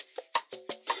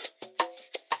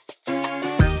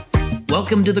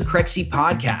Welcome to the Crexi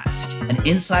Podcast, an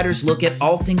insider's look at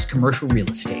all things commercial real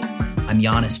estate. I'm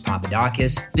Giannis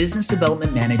Papadakis, Business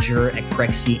Development Manager at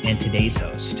Crexi and today's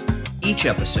host. Each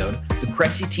episode, the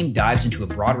Crexi team dives into a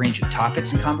broad range of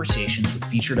topics and conversations with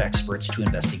featured experts to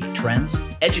investigate trends,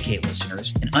 educate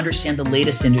listeners, and understand the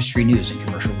latest industry news in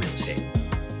commercial real estate.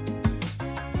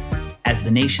 As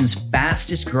the nation's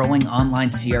fastest growing online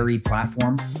CRE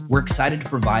platform, we're excited to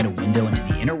provide a window into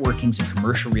the inner workings of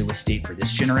commercial real estate for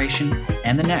this generation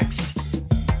and the next.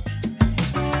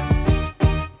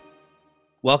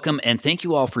 Welcome and thank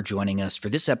you all for joining us for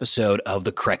this episode of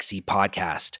the Crexi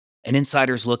Podcast, an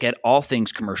insider's look at all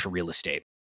things commercial real estate.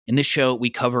 In this show, we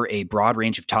cover a broad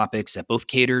range of topics that both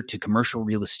cater to commercial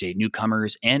real estate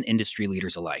newcomers and industry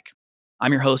leaders alike.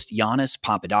 I'm your host, Giannis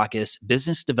Papadakis,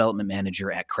 Business Development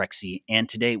Manager at Crexi, and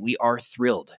today we are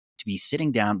thrilled to be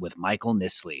sitting down with Michael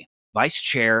Nisly, Vice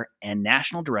Chair and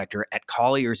National Director at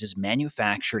Colliers'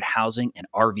 Manufactured Housing and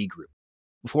RV Group.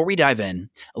 Before we dive in,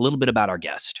 a little bit about our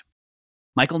guest.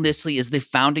 Michael Nisly is the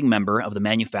founding member of the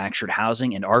Manufactured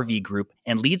Housing and RV Group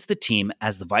and leads the team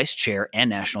as the Vice Chair and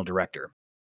National Director.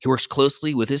 He works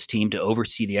closely with his team to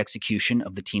oversee the execution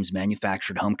of the team's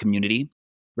manufactured home community,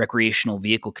 recreational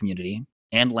vehicle community,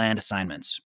 and land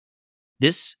assignments.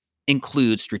 This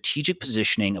includes strategic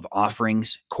positioning of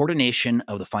offerings, coordination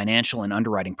of the financial and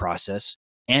underwriting process,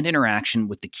 and interaction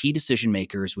with the key decision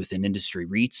makers within industry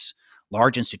REITs,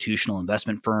 large institutional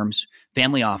investment firms,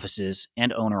 family offices,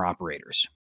 and owner-operators.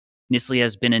 Nisly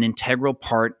has been an integral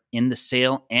part in the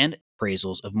sale and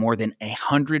appraisals of more than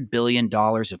 $100 billion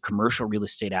of commercial real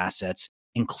estate assets,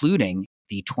 including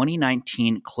the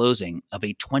 2019 closing of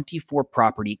a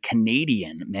 24-property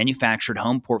Canadian manufactured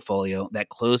home portfolio that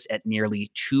closed at nearly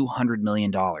 $200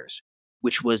 million,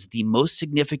 which was the most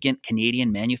significant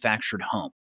Canadian manufactured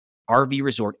home, RV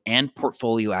resort, and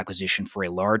portfolio acquisition for a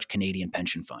large Canadian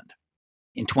pension fund.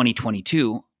 In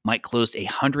 2022, Mike closed a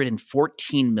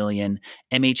 $114 million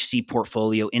MHC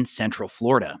portfolio in Central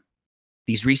Florida.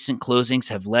 These recent closings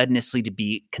have led Nisly to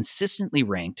be consistently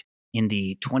ranked in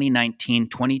the 2019,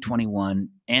 2021,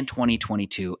 and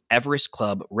 2022 Everest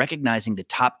Club, recognizing the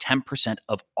top 10%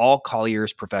 of all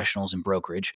Colliers professionals in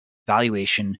brokerage,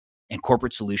 valuation, and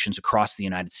corporate solutions across the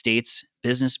United States,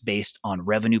 business based on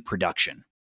revenue production.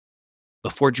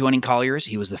 Before joining Colliers,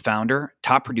 he was the founder,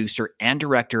 top producer, and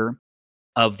director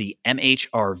of the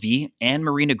MHRV and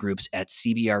Marina Groups at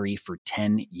CBRE for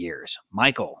 10 years.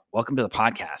 Michael, welcome to the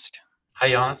podcast. Hi,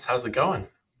 Giannis. How's it going?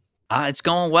 It's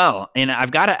going well. And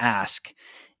I've got to ask,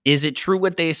 is it true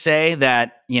what they say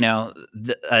that, a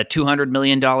 $200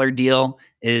 million deal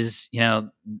is,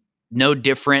 no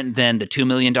different than the $2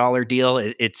 million deal?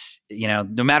 It's, no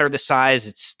matter the size,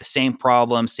 it's the same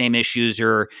problem, same issues,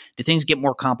 or do things get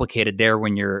more complicated there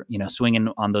when you're, swinging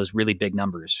on those really big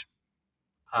numbers?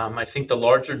 I think the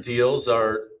larger deals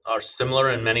are similar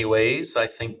in many ways. I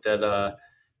think that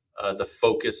the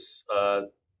focus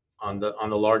on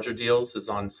the larger deals is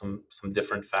on some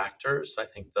different factors. I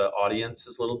think the audience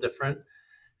is a little different,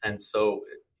 and so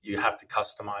you have to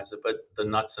customize it. But the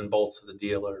nuts and bolts of the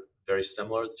deal are very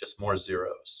similar, just more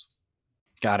zeros.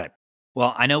 Got it.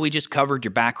 Well, I know we just covered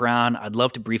your background. I'd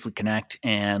love to briefly connect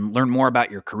and learn more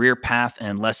about your career path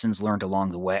and lessons learned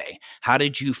along the way. How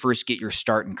did you first get your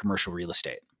start in commercial real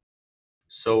estate?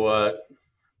 So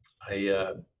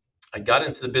I got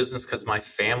into the business because my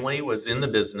family was in the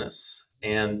business.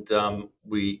 And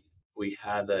we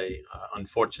had a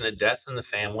unfortunate death in the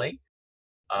family.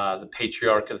 The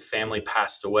patriarch of the family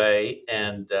passed away,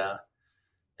 and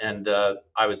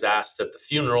I was asked at the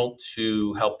funeral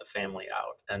to help the family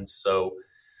out. And so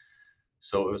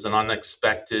it was an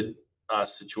unexpected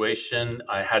situation.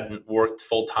 I hadn't worked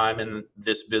full time in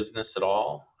this business at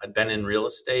all. I'd been in real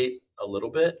estate a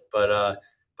little bit, but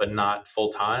not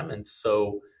full time. And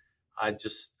so I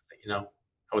just, I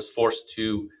was forced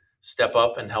to step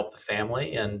up and help the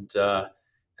family, and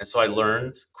so I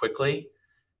learned quickly,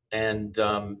 and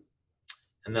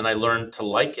then I learned to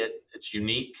like it. It's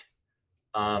unique,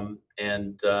 and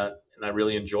I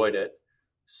really enjoyed it.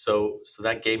 So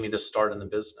that gave me the start in the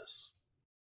business.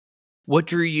 What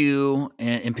drew you,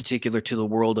 in particular, to the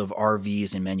world of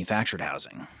RVs and manufactured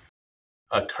housing?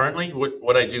 Currently,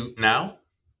 what I do now?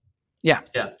 Yeah.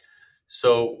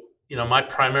 So my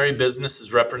primary business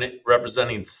is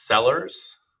representing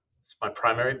sellers. It's my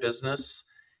primary business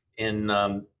in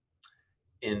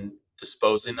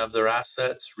disposing of their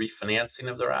assets, refinancing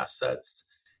of their assets,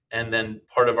 and then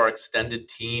part of our extended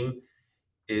team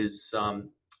is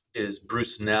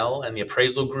Bruce Nell and the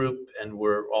Appraisal Group, and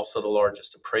we're also the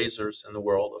largest appraisers in the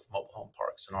world of mobile home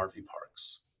parks and RV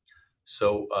parks.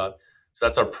 So So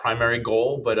that's our primary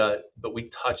goal, but we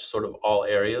touch sort of all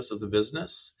areas of the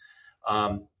business.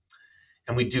 Um,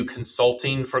 and we do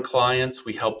consulting for clients.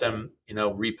 We help them,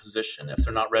 reposition. If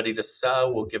they're not ready to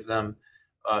sell, we'll give them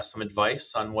some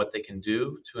advice on what they can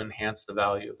do to enhance the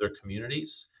value of their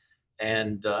communities,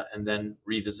 and then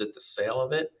revisit the sale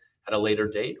of it at a later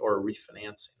date or a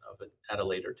refinancing of it at a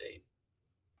later date.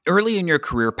 Early in your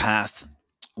career path,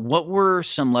 what were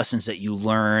some lessons that you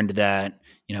learned that,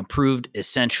 proved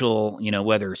essential,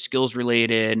 whether skills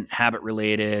related, habit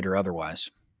related, or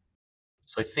otherwise?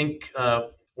 So I think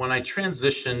when I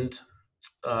transitioned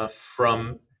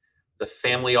from the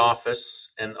family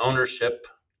office and ownership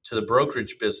to the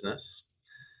brokerage business,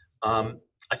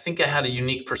 I think I had a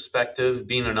unique perspective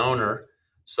being an owner.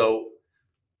 So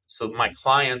my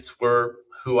clients were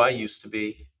who I used to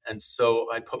be, and so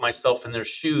I put myself in their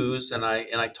shoes, and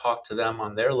I talked to them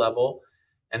on their level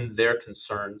and their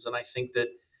concerns, and I think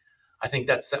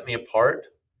that set me apart,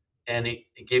 and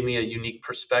it gave me a unique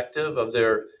perspective of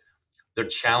their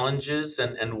challenges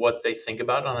and what they think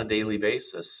about on a daily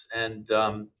basis. And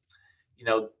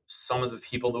some of the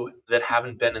people that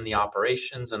haven't been in the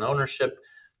operations and ownership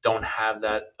don't have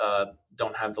that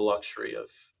don't have the luxury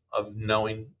of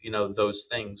knowing those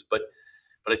things. But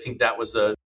I think that was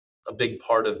a big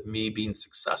part of me being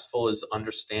successful, is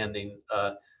understanding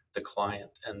the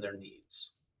client and their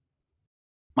needs.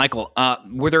 Michael,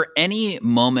 were there any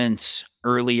moments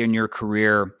early in your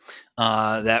career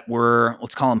that were,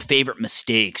 let's call them favorite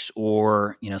mistakes,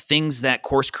 or things that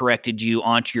course corrected you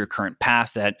onto your current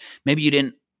path that maybe you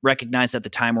didn't recognize at the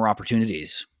time were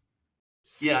opportunities?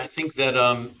 Yeah, I think that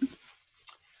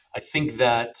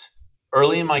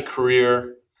early in my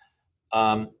career,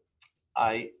 um,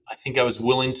 I think I was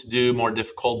willing to do more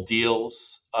difficult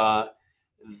deals that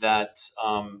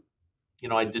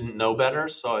I didn't know better.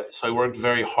 So I worked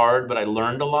very hard, but I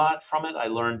learned a lot from it. I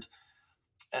learned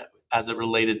as it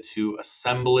related to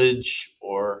assemblage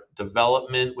or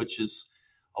development, which is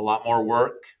a lot more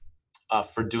work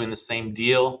for doing the same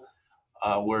deal,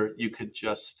 where you could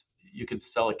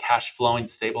sell a cash flowing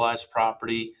stabilized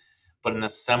property, but an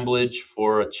assemblage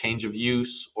for a change of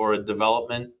use or a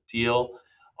development deal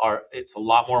it's a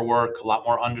lot more work, a lot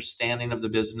more understanding of the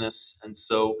business. And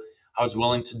so I was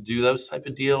willing to do those type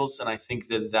of deals, and I think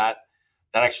that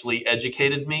actually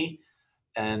educated me,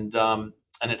 and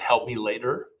it helped me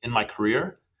later in my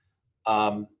career.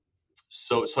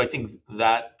 So I think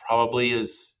that probably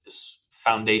is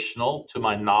foundational to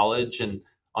my knowledge and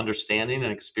understanding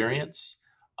and experience.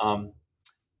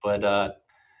 But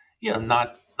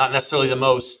not necessarily the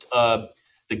most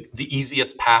the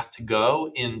easiest path to go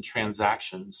in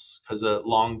transactions, because a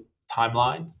long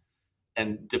timeline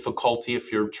and difficulty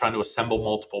if you're trying to assemble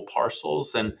multiple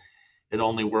parcels, and it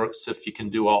only works if you can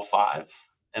do all five.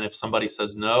 And if somebody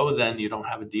says no, then you don't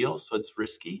have a deal. So it's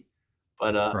risky,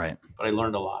 Right. but I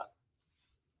learned a lot.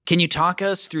 Can you talk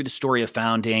us through the story of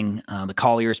founding the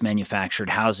Colliers Manufactured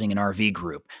Housing and RV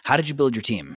Group? How did you build your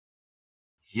team?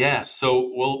 Yeah,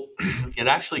 well, it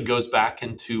actually goes back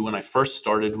into when I first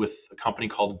started with a company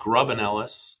called Grubb and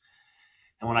Ellis,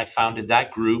 and when I founded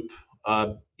that group,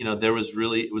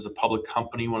 it was a public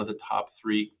company, one of the top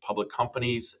 3 public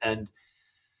companies,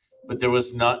 but there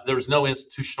was no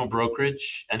institutional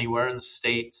brokerage anywhere in the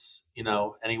States,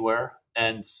 anywhere,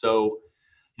 and so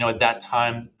at that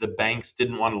time the banks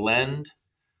didn't want to lend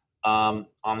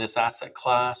on this asset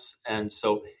class, and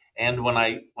when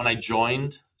I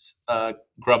joined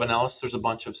Grubb and Ellis, there's a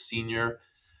bunch of senior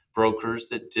brokers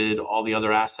that did all the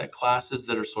other asset classes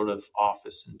that are sort of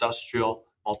office, industrial,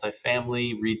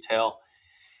 multifamily, retail.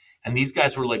 And these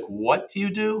guys were like, "What do you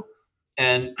do?"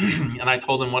 And and I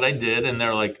told them what I did, and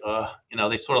they're like,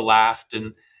 they sort of laughed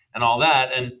and all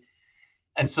that,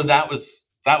 and so that was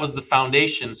the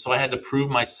foundation. So I had to prove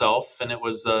myself, and it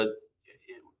wasn't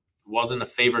a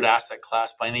favorite asset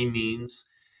class by any means,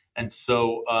 and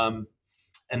so.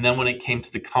 And then when it came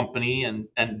to the company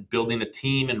and building a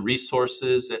team and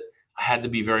resources, I had to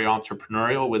be very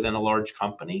entrepreneurial within a large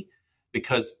company,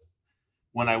 because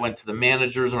when I went to the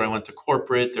managers or I went to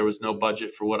corporate, there was no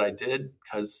budget for what I did,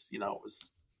 because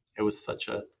it was such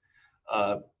a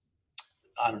I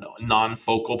don't know, a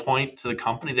non-focal point to the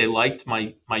company. They liked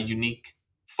my unique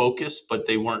focus, but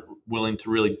they weren't willing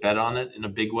to really bet on it in a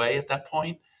big way at that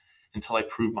point until I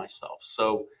proved myself.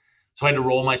 So I had to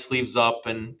roll my sleeves up,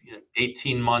 and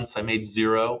 18 months I made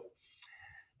zero,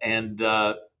 and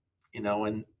and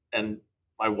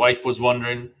my wife was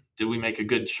wondering, did we make a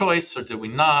good choice or did we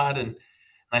not? And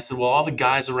I said, well, all the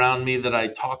guys around me that I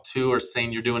talk to are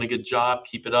saying you're doing a good job,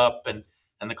 keep it up, and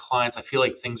the clients, I feel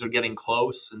like things are getting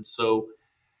close, and so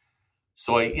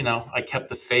I kept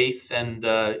the faith, and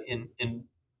in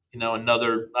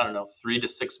another, I don't know, 3 to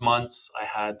 6 months, I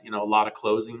had, a lot of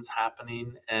closings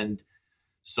happening. And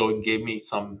so it gave me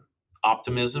some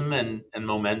optimism and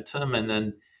momentum. And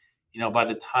then, by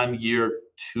the time year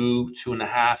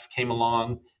 2.5 came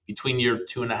along, between year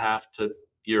 2.5 to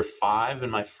year 5, in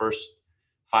my first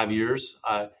 5 years,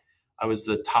 I was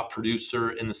the top producer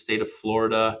in the state of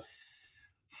Florida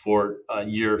for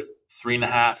year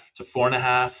 3.5 to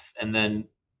 4.5, and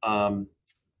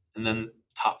then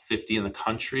top 50 in the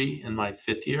country in my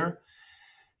 5th year.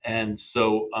 And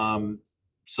so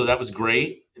that was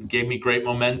great. It gave me great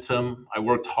momentum. I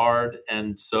worked hard,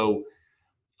 and so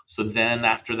then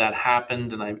after that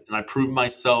happened, and I proved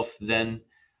myself, then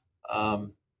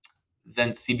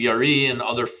CBRE and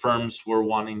other firms were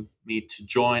wanting me to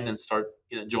join and start,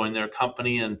 join their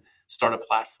company and start a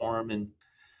platform.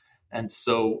 And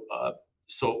so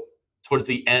towards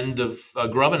the end of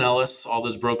Grubb and Ellis, all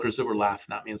those brokers that were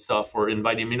laughing at me and stuff were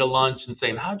inviting me to lunch and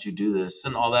saying, "How'd you do this?"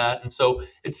 and all that. And so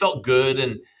it felt good,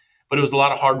 but it was a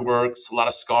lot of hard work, a lot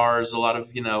of scars, a lot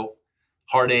of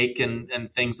heartache and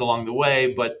things along the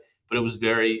way. But it was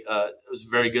a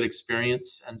very good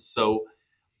experience. And so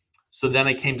then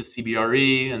I came to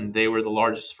CBRE, and they were the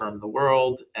largest firm in the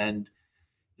world, and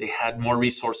they had more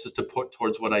resources to put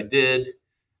towards what I did,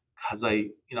 because I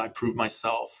proved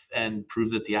myself and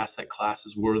proved that the asset class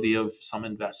is worthy of some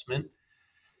investment.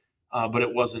 But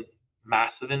it wasn't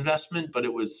massive investment, but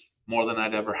it was more than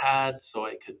I'd ever had. So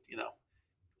I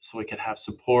could have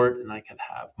support, and I could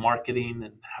have marketing,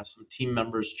 and have some team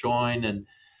members join, and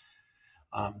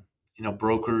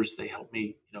brokers, they helped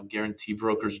me, guarantee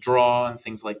brokers draw and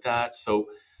things like that. So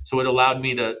it allowed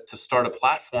me to start a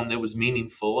platform that was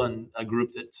meaningful, and a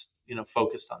group that's,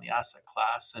 focused on the asset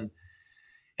class.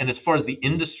 And as far as the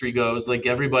industry goes, like,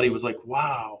 everybody was like,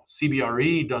 "Wow,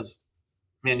 CBRE does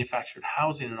manufactured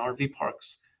housing and RV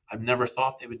parks. I've never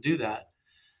thought they would do that."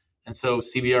 And so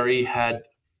CBRE had,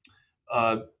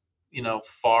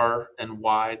 far and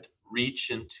wide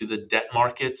reach into the debt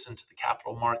markets, into the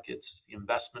capital markets, the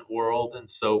investment world. And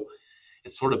so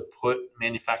it sort of put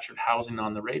manufactured housing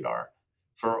on the radar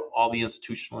for all the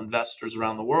institutional investors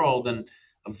around the world. And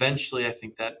eventually, I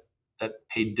think that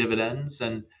paid dividends,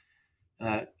 and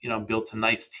built a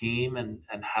nice team, and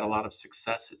had a lot of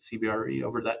success at CBRE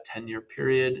over that 10-year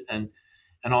period. And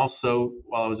also,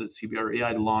 while I was at CBRE,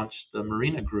 I launched the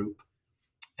Marina Group,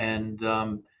 and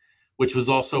which was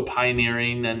also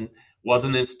pioneering and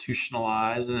wasn't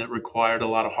institutionalized, and it required a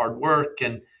lot of hard work.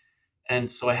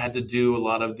 And so I had to do a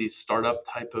lot of the startup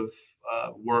type of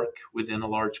work within a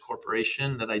large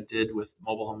corporation that I did with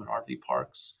mobile home and RV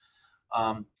parks.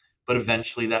 But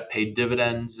eventually that paid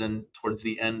dividends. And towards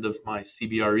the end of my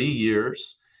CBRE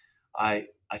years, I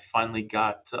finally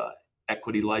got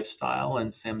Equity Lifestyle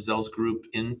and Sam Zell's group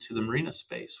into the marina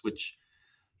space, which,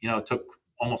 it took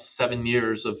almost 7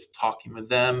 years of talking with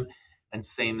them and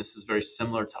saying, "This is very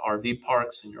similar to RV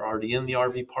parks, and you're already in the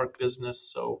RV park business.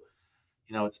 So,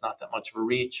 it's not that much of a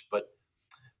reach, but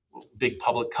big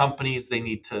public companies, they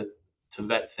need to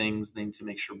vet things. They need to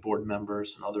make sure board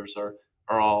members and others are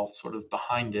all sort of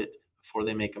behind it before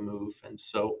they make a move." And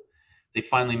so they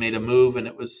finally made a move, and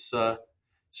it was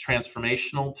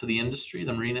transformational to the industry,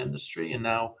 the marine industry. And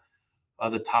now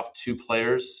the top 2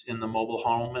 players in the mobile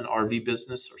home and RV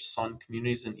business are Sun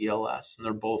Communities and ELS, and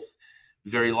they're both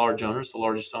very large owners, the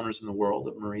largest owners in the world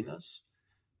of marinas.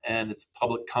 And it's a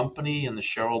public company, and the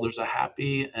shareholders are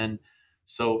happy, and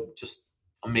so just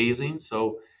amazing.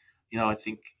 So, I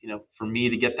think, for me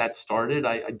to get that started,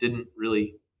 I didn't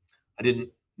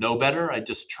know better. I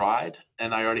just tried,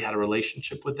 and I already had a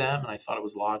relationship with them, and I thought it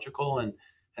was logical.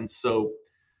 And so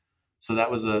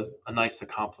that was a nice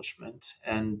accomplishment.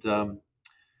 And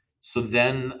so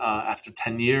then after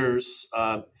 10 years,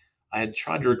 I had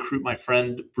tried to recruit my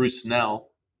friend Bruce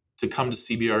Snell to come to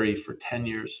CBRE for 10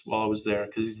 years while I was there,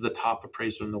 because he's the top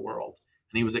appraiser in the world,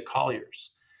 and he was at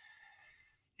Colliers.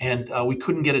 And we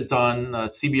couldn't get it done.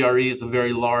 CBRE is a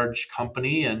very large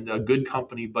company and a good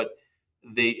company, but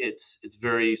it's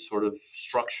very sort of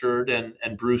structured,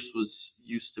 and Bruce was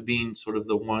used to being sort of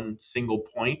the one single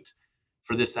point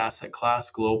for this asset class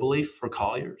globally for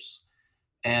Colliers.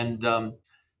 And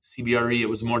CBRE, it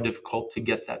was more difficult to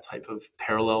get that type of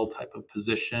parallel type of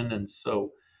position. And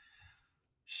so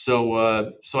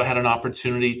I had an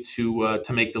opportunity to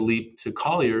make the leap to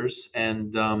Colliers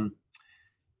and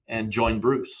join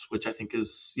Bruce, which I think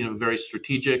is very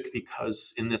strategic,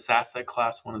 because in this asset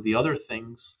class, one of the other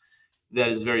things that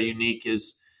is very unique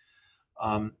is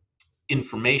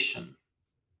information,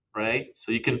 right?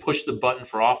 So you can push the button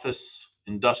for office,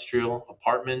 industrial,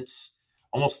 apartments,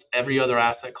 almost every other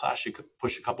asset class. You could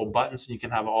push a couple buttons, and you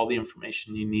can have all the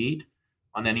information you need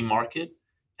on any market.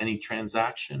 any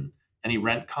transaction, any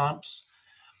rent comps.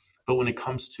 But when it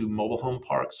comes to mobile home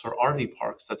parks or RV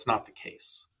parks, that's not the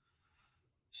case.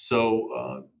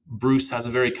 So Bruce has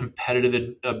a big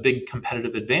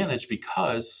competitive advantage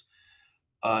because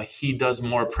he does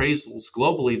more appraisals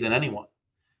globally than anyone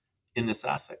in this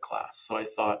asset class. So I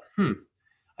thought,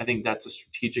 I think that's a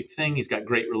strategic thing. He's got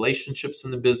great relationships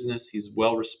in the business. He's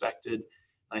well respected.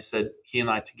 I said he and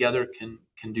I together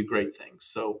can do great things.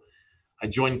 So I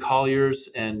joined Colliers,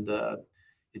 and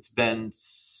it's been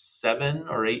 7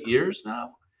 or 8 years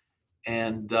now,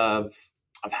 and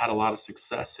I've had a lot of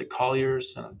success at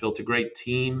Colliers, and I've built a great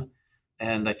team.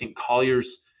 And I think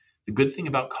Colliers, the good thing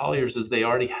about Colliers is they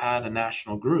already had a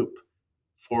national group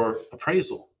for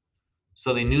appraisal.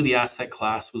 So they knew the asset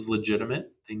class was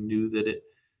legitimate. They knew that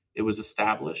it was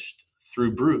established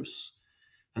through Bruce.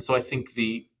 And so I think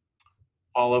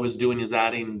all I was doing is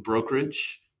adding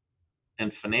brokerage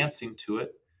and financing to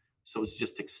it. So it's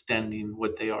just extending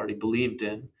what they already believed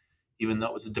in, even though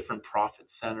it was a different profit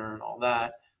center and all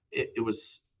that. It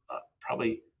was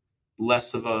probably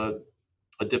less of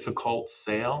a difficult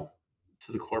sale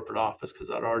to the corporate office because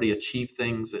I'd already achieved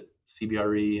things at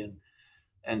CBRE,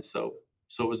 and so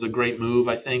it was a great move,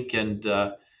 I think. And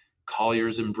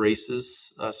Colliers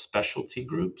embraces specialty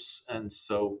groups, and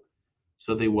so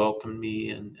they welcomed me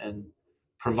and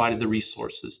provided the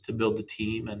resources to build the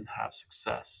team and have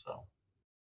success. So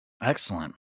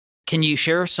excellent. Can you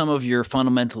share some of your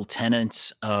fundamental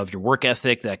tenets of your work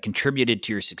ethic that contributed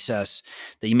to your success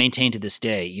that you maintain to this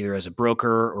day, either as a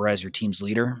broker or as your team's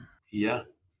leader? Yeah.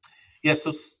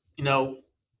 So,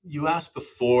 you asked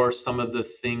before some of the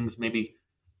things, maybe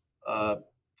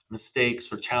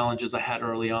mistakes or challenges I had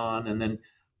early on. And then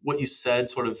what you said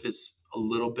sort of is a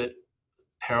little bit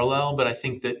parallel. But I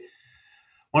think that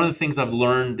one of the things I've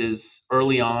learned is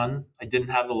early on, I didn't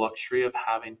have the luxury of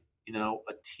having,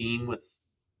 a team with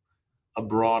a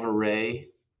broad array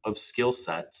of skill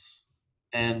sets.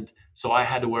 And so I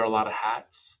had to wear a lot of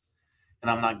hats, and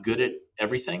I'm not good at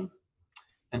everything.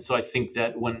 And so I think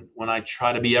that when I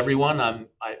try to be everyone, I'm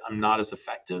not as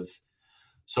effective.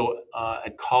 So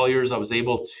at Colliers, I was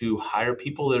able to hire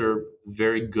people that are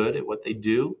very good at what they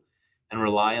do and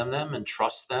rely on them and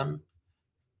trust them.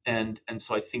 And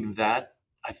so I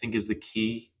think is the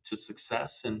key to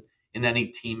success in any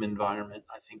team environment.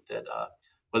 I think that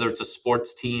whether it's a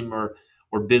sports team or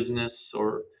business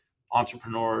or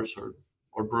entrepreneurs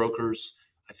or brokers,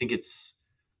 I think it's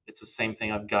the same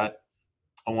thing. I've got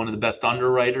one of the best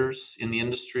underwriters in the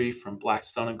industry from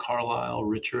Blackstone and Carlisle,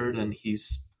 Richard, and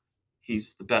he's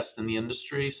the best in the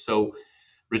industry. So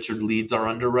Richard leads our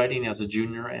underwriting as a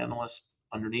junior analyst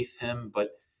underneath him,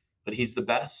 but he's the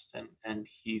best, and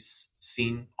he's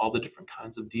seen all the different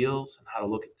kinds of deals and how to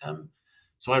look at them.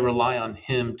 So I rely on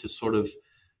him to sort of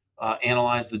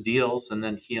analyze the deals, and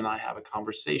then he and I have a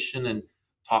conversation and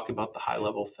talk about the high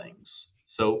level things.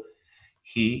 So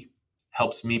he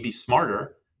helps me be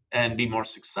smarter and be more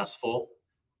successful.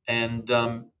 And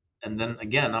then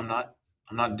again, I'm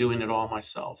not doing it all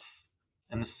myself.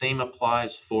 And the same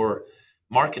applies for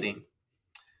marketing.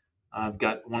 I've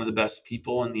got one of the best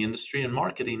people in the industry in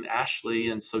marketing, Ashley,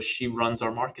 and so she runs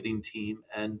our marketing team.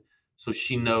 And so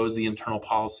she knows the internal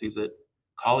policies at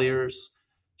Colliers.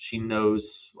 She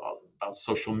knows about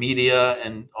social media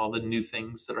and all the new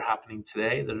things that are happening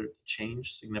today that have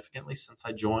changed significantly since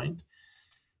I joined.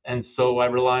 And so I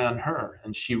rely on her,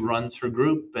 and she runs her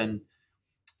group, and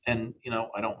I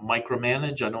don't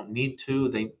micromanage. I don't need to.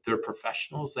 They're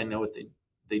professionals. They know what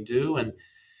they do. And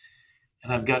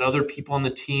I've got other people on the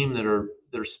team that are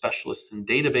specialists in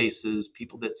databases,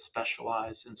 people that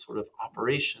specialize in sort of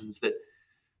operations, that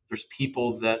there's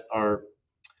people that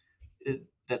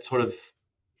sort of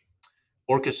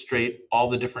orchestrate all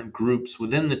the different groups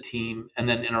within the team and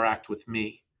then interact with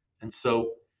me. And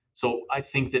so I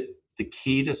think that the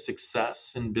key to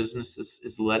success in business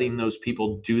is letting those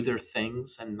people do their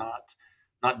things and not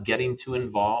getting too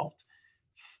involved,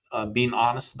 being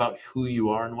honest about who you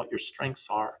are and what your strengths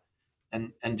are,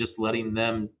 and just letting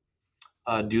them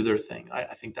do their thing.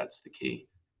 I think that's the key.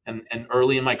 And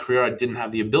early in my career, I didn't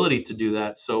have the ability to do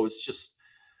that. So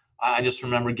I just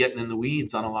remember getting in the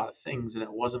weeds on a lot of things, and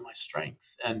it wasn't my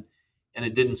strength, and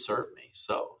it didn't serve me.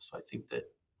 So I think that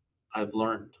I've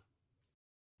learned.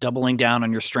 Doubling down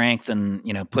on your strength and,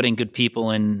 putting good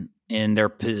people in their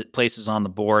places on the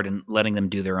board and letting them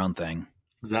do their own thing.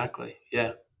 Exactly.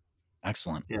 Yeah.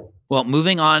 Excellent. Yeah. Well,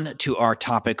 moving on to our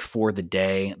topic for the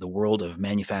day, the world of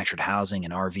manufactured housing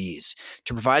and RVs.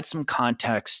 To provide some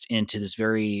context into this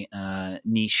very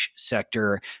niche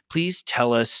sector, please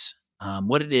tell us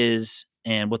what it is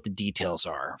and what the details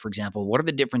are. For example, what are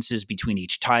the differences between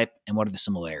each type and what are the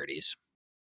similarities?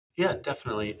 Yeah,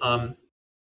 definitely.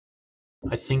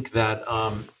 I think that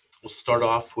we'll start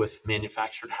off with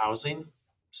manufactured housing.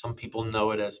 Some people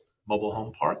know it as mobile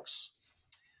home parks.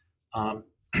 Um,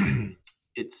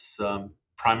 it's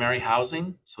primary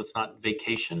housing, so it's not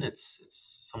vacation. It's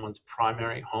someone's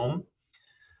primary home.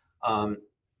 Um,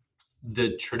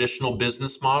 the traditional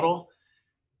business model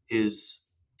is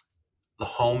the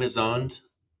home is owned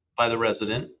by the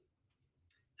resident,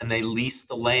 and they lease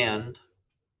the land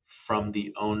from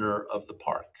the owner of the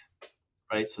park.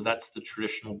 Right, so that's the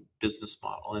traditional business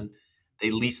model, and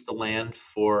they lease the land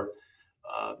for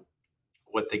uh,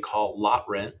 what they call lot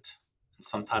rent. And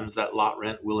sometimes that lot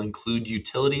rent will include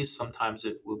utilities, sometimes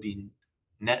it will be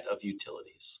net of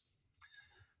utilities.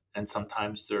 And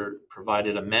sometimes they're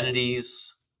provided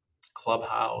amenities,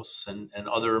 clubhouse, and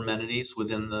other amenities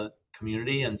within the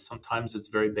community. And sometimes it's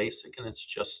very basic and it's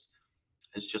just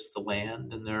the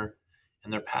land and their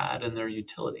pad and their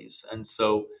utilities. And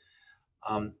so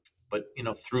but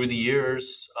through the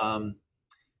years,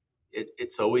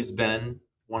 it's always been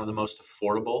one of the most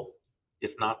affordable,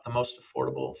 if not the most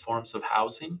affordable, forms of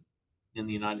housing in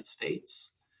the United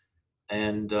States.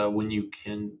 And when you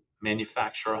can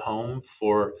manufacture a home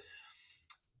for,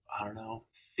 I don't know,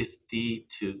 $50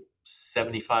 to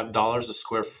 $75 a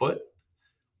square foot,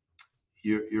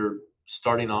 you're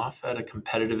starting off at a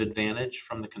competitive advantage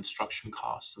from the construction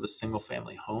costs of a single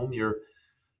family home. You're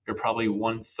probably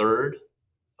one third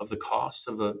of the cost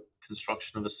of a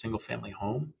construction of a single family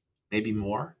home, maybe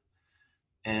more.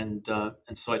 And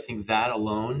so I think that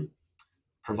alone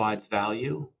provides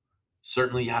value.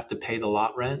 Certainly, you have to pay the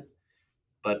lot rent,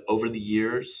 but over the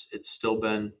years, it's still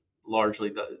been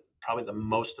largely probably the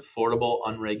most affordable,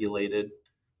 unregulated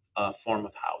form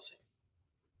of housing.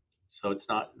 So it's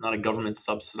not a government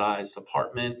subsidized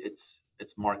apartment. It's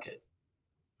market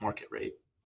rate.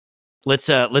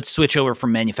 Let's switch over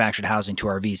from manufactured housing to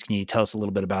RVs. Can you tell us a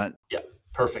little bit about it? Yeah,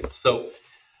 perfect. So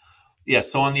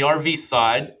on the RV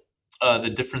side,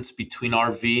 the difference between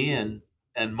RV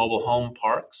and mobile home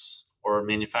parks or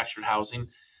manufactured housing,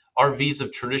 RVs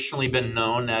have traditionally been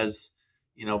known as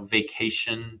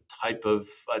vacation type of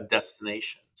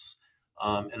destinations,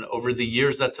 and over the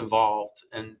years that's evolved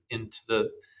and into the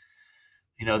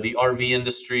RV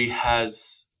industry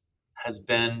has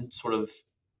been sort of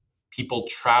people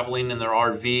traveling in their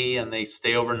RV and they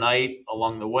stay overnight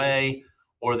along the way,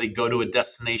 or they go to a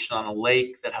destination on a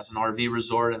lake that has an RV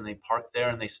resort and they park there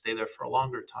and they stay there for a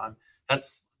longer time.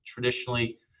 That's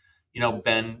traditionally,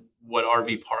 been what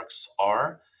RV parks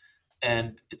are.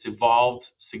 And it's evolved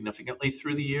significantly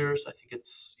through the years. I think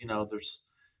there's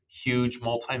huge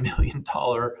multi-million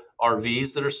dollar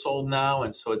RVs that are sold now.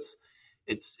 And so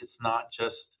it's not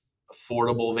just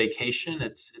affordable vacation,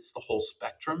 it's the whole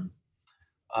spectrum.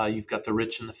 You've got the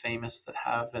rich and the famous that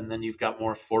have, and then you've got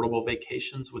more affordable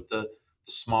vacations with the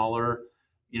smaller,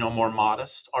 more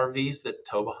modest RVs that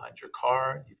tow behind your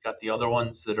car. You've got the other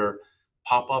ones that are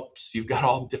pop-ups. You've got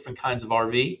all different kinds of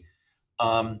RV,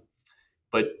 um,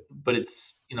 but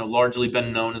it's largely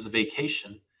been known as a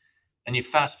vacation. And you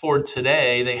fast forward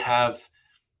today, they have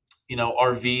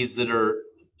RVs that are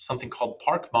something called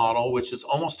park model, which is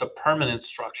almost a permanent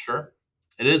structure.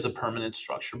 It is a permanent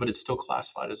structure, but it's still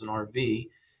classified as an RV.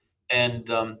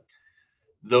 And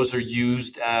those are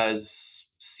used as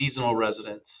seasonal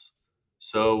residents.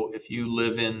 So if you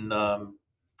live in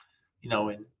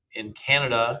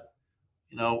Canada,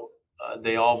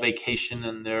 they all vacation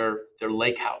in their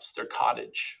lake house, their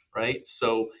cottage, right?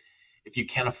 So if you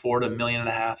can't afford $1.5 million,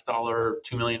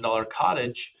 $2 million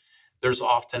cottage, there's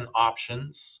often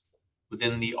options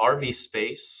within the RV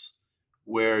space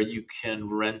where you can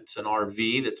rent an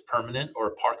RV that's permanent or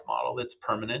a park model that's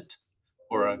permanent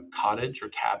or a cottage or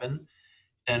cabin,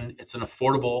 and it's an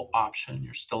affordable option.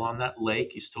 You're still on that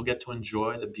lake. You still get to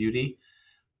enjoy the beauty,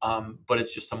 but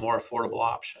it's just a more affordable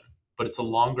option. But it's a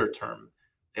longer term.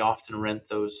 They often rent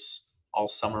those all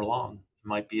summer long. It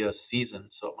might be a season,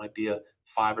 so it might be a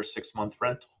 5 or 6 month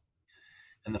rental.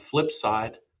 And the flip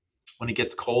side, when it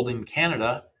gets cold in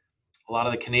Canada, a lot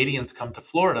of the Canadians come to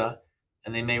Florida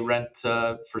and they may rent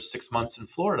for 6 months in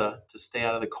Florida to stay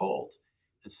out of the cold.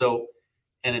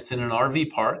 And it's in an RV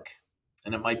park,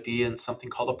 and it might be in something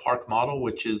called a park model,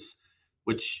 which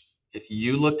if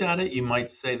you looked at it, you might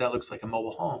say that looks like a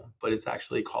mobile home, but it's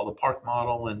actually called a park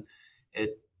model, and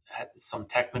it had some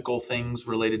technical things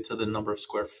related to the number of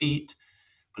square feet,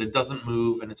 but it doesn't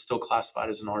move, and it's still classified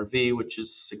as an RV, which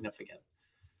is significant.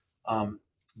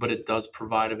 But it does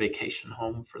provide a vacation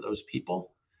home for those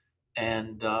people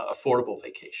and affordable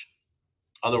vacation.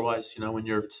 Otherwise, when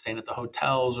you're staying at the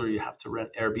hotels or you have to rent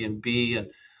Airbnb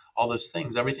and all those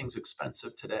things, everything's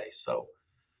expensive today. So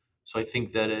So I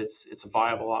think that it's a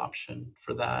viable option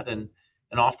for that. And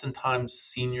oftentimes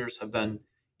seniors have been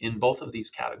in both of these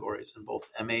categories, in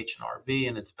both MH and RV,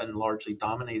 and it's been largely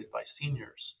dominated by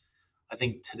seniors. I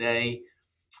think today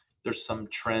there's some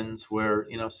trends where,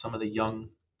 some of the young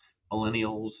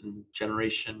millennials and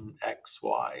Generation X,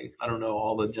 Y, I don't know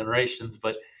all the generations,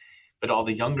 but all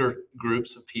the younger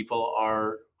groups of people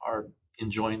are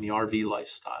enjoying the RV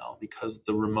lifestyle because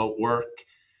the remote work,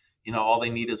 all they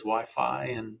need is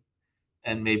Wi-Fi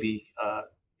and maybe a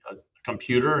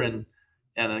computer and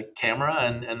a camera,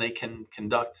 and they can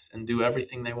conduct and do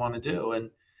everything they want to do.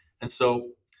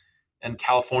 And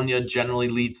California generally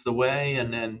leads the way,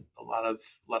 and then a lot of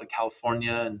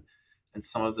California and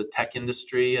some of the tech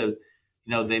industry,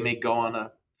 they may go on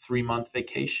a 3-month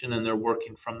vacation and they're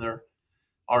working from their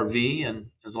RV,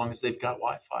 and as long as they've got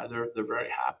Wi-Fi, they're very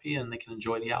happy and they can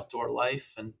enjoy the outdoor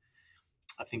life. And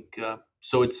I think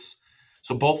so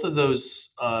both of those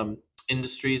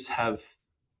industries have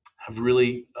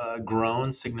really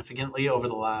grown significantly over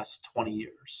the last 20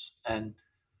 years. And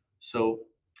so,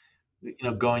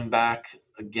 going back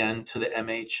again to the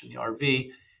MH and the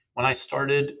RV, when I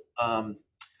started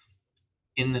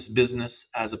in this business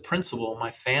as a principal, my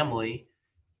family,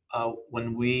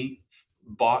 when we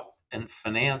bought and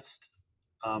financed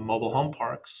mobile home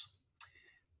parks,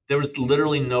 there was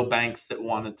literally no banks that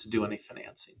wanted to do any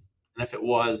financing. And if it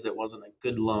wasn't a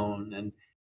good loan. And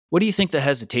what do you think the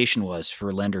hesitation was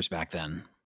for lenders back then?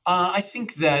 I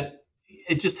think that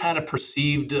it just had a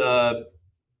perceived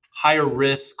higher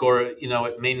risk, or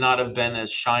it may not have been as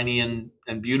shiny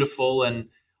and beautiful, and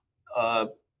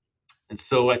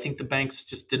so I think the banks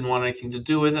just didn't want anything to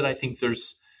do with it. I think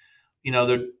there's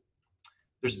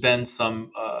been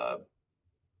some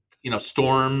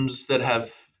storms that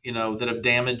have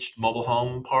damaged mobile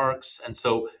home parks, and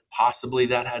so possibly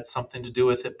that had something to do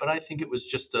with it. But I think it was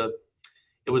just a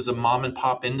mom and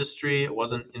pop industry. It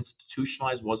wasn't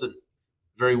institutionalized, wasn't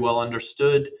very well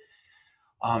understood.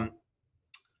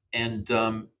 And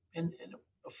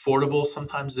affordable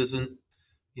sometimes isn't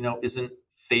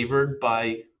favored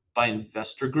by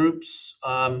investor groups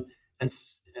and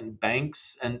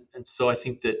banks, and so I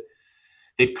think that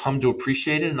they've come to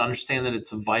appreciate it and understand that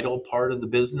it's a vital part of the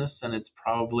business, and it's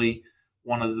probably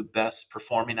one of the best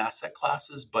performing asset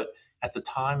classes. But at the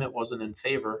time, it wasn't in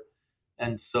favor,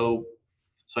 and so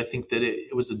I think that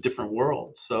it was a different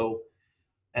world. So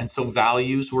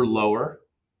values were lower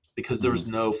because there was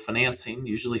no financing.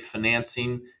 Usually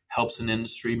financing helps an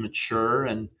industry mature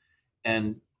and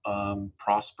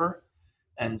prosper.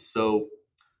 And so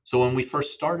when we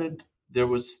first started, there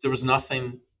was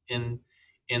nothing in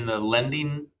the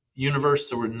lending universe.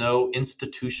 There were no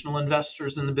institutional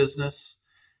investors in the business.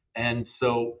 And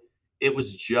so it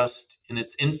was just in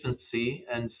its infancy.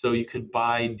 And so you could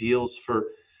buy deals for,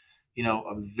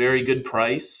 a very good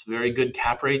price, very good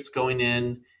cap rates going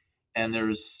in. And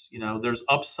there's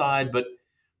upside, but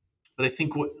I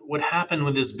think what happened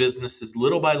with this business is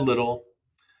little by little,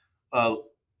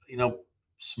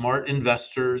 smart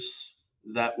investors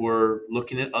that were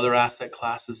looking at other asset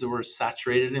classes that were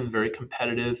saturated and very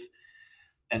competitive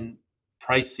and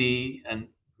pricey and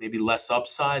maybe less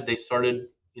upside, they started,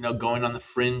 going on the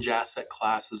fringe asset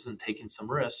classes and taking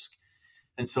some risk.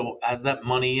 And so as that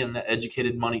money and the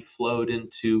educated money flowed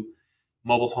into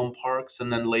mobile home parks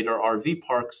and then later RV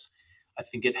parks, I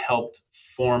think it helped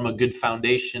form a good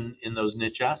foundation in those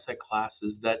niche asset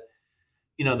classes that,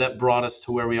 that brought us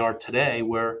to where we are today,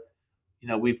 where,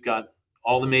 we've got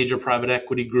all the major private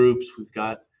equity groups. We've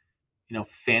got,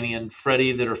 Fannie and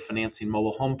Freddie that are financing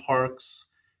mobile home parks,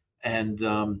 and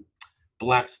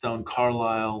Blackstone,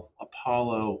 Carlyle,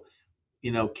 Apollo,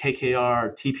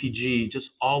 KKR, TPG,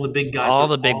 just all the big guys. All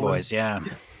the big boys, yeah.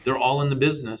 They're all in the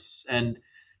business, and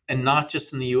not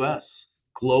just in the U.S.,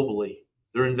 globally.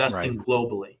 They're investing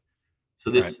globally.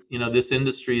 So this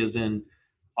industry is in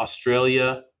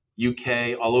Australia,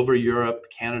 UK, all over Europe,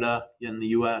 Canada, and the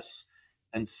US.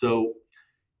 And so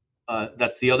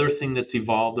that's the other thing that's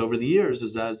evolved over the years,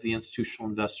 is as the institutional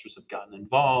investors have gotten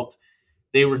involved,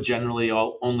 they were generally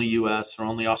only US or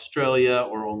only Australia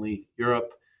or only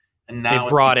Europe. And now they've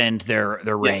broadened their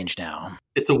range now.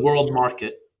 It's a world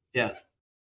market. Yeah.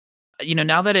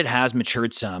 Now that it has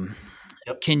matured some,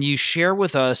 can you share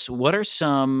with us what are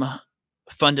some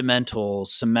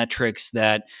fundamentals, some metrics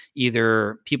that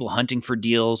either people hunting for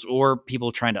deals or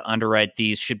people trying to underwrite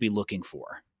these should be looking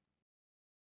for?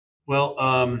 Well,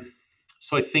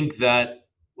 so I think that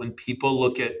when people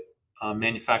look at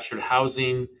manufactured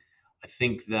housing, I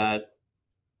think that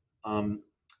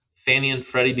Fannie and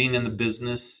Freddie being in the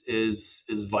business is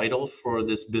vital for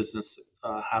this business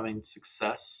having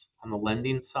success. on the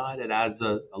lending side. It adds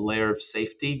a layer of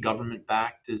safety. Government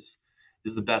backed is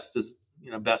the best,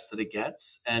 best that it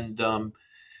gets. And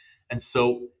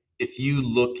so if you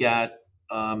look at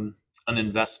an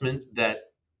investment that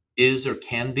is or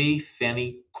can be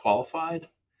Fannie qualified,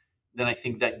 then I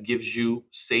think that gives you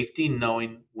safety,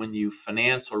 knowing when you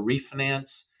finance or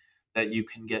refinance that you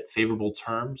can get favorable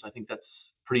terms. I think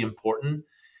that's pretty important.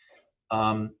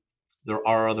 Um, there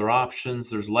are other options.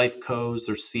 There's life cos,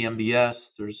 there's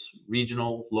CMBS, there's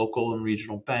local and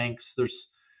regional banks. There's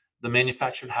the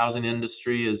manufactured housing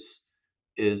industry is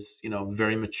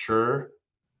very mature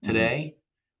today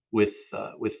with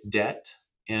debt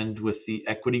and with the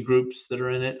equity groups that are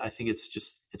in it. I think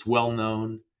it's well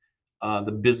known.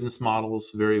 The business model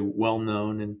is very well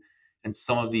known, and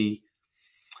some of the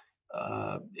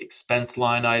expense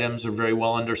line items are very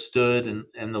well understood,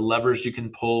 and the levers you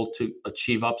can pull to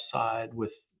achieve upside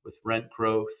with rent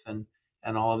growth and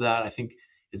all of that. I think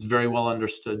it's very well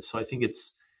understood. So I think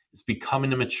it's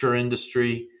becoming a mature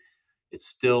industry. It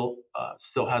still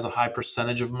has a high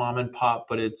percentage of mom and pop,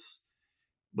 but it's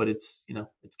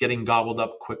it's getting gobbled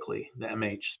up quickly, the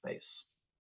MH space.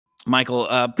 Michael,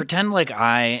 pretend like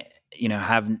I,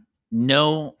 have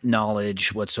no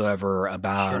knowledge whatsoever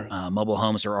about Sure. mobile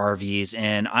homes or RVs,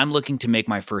 and I'm looking to make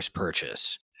my first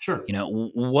purchase. Sure.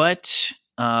 What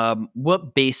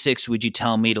basics would you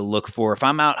tell me to look for if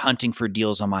I'm out hunting for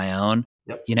deals on my own?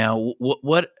 Yep.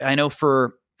 What I know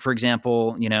for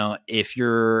example, if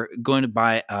you're going to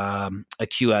buy a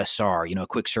QSR, a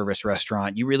quick service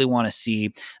restaurant, you really want to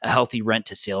see a healthy rent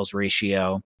to sales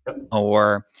ratio. Yep.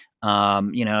 Or,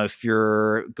 if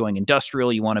you're going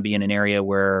industrial, you want to be in an area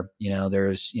where,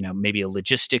 there's, maybe a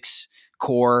logistics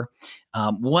core.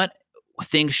 What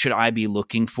things should I be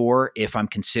looking for if I'm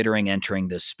considering entering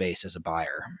this space as a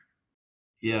buyer?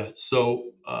 Yeah.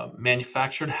 So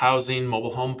manufactured housing,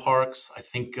 mobile home parks, I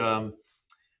think,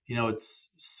 it's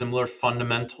similar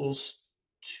fundamentals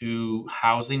to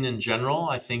housing in general.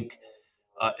 I think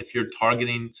if you're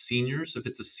targeting seniors, if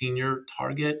it's a senior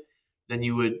target, then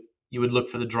you would look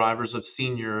for the drivers of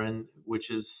senior, and which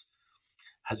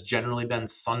has generally been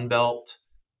Sunbelt.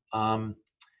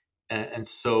 And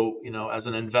so, as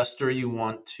an investor, you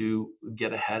want to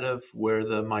get ahead of where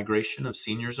the migration of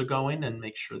seniors are going and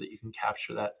make sure that you can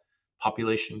capture that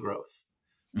population growth.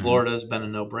 Florida has been a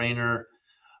no-brainer.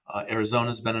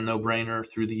 Arizona's been a no-brainer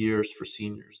through the years for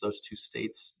seniors. Those two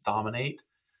states dominate.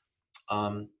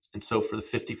 And so for the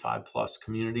 55 plus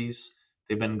communities,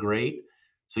 they've been great.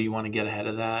 So you want to get ahead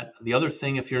of that. The other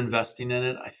thing, if you're investing in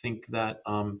it, I think that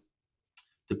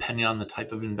depending on the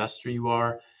type of investor you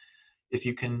are, if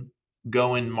you can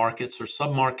go in markets or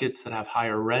submarkets that have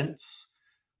higher rents,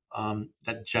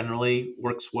 that generally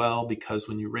works well, because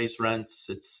when you raise rents,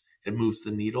 it moves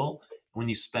the needle. When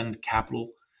you spend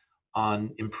capital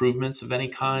on improvements of any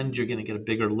kind, you're going to get a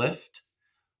bigger lift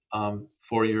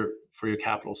for your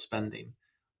capital spending.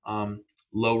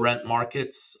 Low rent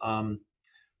markets,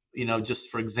 just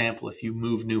for example, if you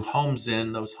move new homes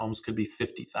in, those homes could be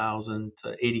 50,000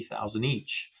 to 80,000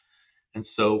 each, and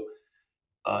so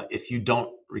if you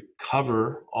don't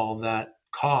recover all that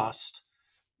cost,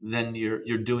 then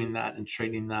you're doing that and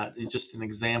trading that. It's just an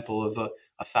example of a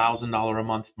 $1,000 a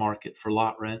month market for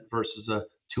lot rent versus a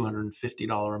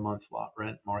 $250 a month lot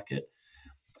rent market,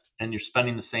 and you're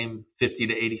spending the same 50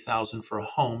 to 80,000 for a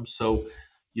home. So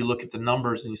you look at the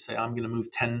numbers and you say, I'm going to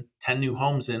move 10 new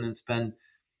homes in and spend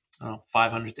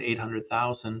 500 to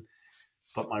 800,000,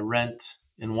 but my rent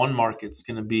in one market is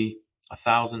going to be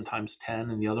 1,000 times 10,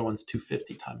 and the other one's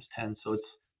 250 times 10. So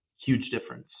it's huge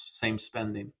difference, same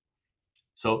spending.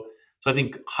 So I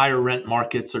think higher rent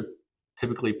markets are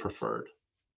typically preferred.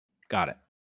 Got it.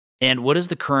 And what does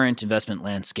the current investment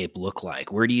landscape look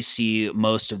like? Where do you see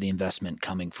most of the investment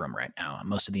coming from right now?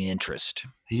 Most of the interest?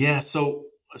 Yeah. So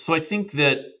I think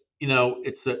that,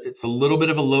 it's a little bit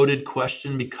of a loaded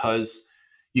question, because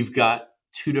you've got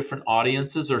two different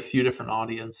audiences, or a few different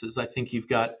audiences. I think you've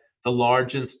got the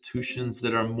large institutions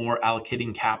that are more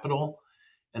allocating capital,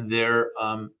 and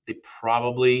they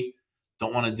probably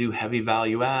don't want to do heavy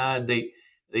value add.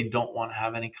 They don't want to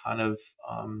have any kind of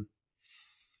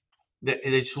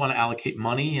they just want to allocate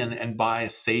money and buy a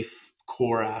safe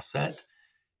core asset.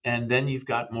 And then you've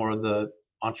got more of the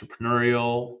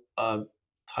entrepreneurial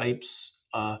types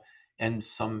and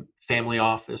some family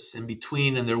office in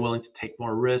between, and they're willing to take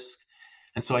more risk.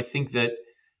 And so I think that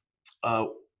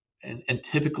and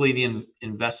typically the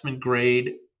investment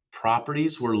grade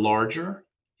properties were larger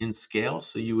in scale.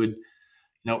 So you would,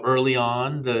 early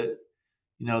on, the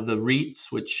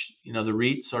REITs, which, the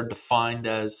REITs are defined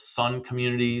as Sun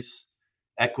Communities,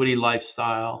 Equity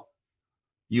Lifestyle,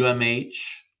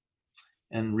 UMH,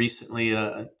 And recently,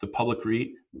 the public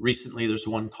REIT, recently there's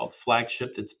one called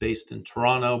Flagship that's based in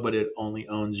Toronto, but it only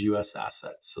owns U.S.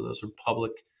 assets. So those are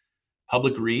public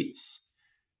REITs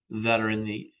that are in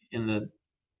the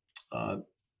uh,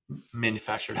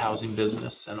 manufactured housing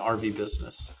business and RV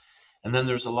business. And then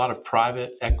there's a lot of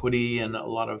private equity and a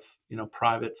lot of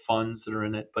private funds that are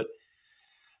in it. But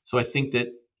so I think that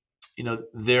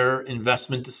their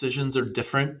investment decisions are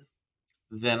different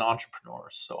than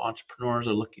entrepreneurs. So entrepreneurs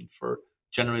are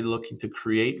generally looking to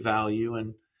create value,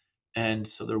 and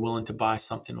so they're willing to buy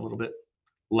something a little bit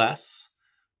less,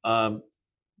 um,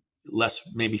 less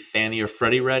maybe Fannie or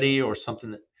Freddie ready, or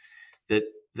something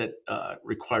that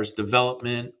requires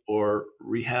development or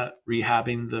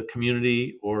rehabbing the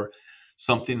community, or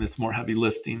something that's more heavy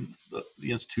lifting.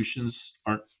 The institutions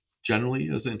aren't generally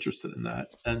as interested in that,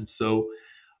 and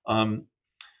um,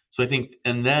 so I think,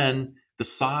 and then the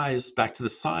size, back to the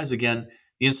size again,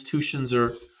 the institutions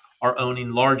are owning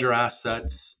larger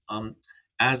assets.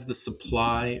 As the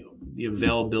supply, the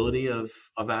availability of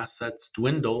assets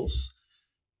dwindles,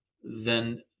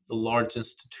 then the large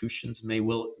institutions be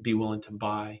willing to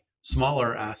buy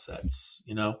smaller assets.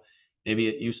 Maybe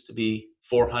it used to be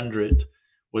 400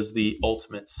 was the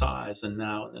ultimate size, and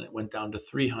then it went down to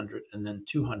 300 and then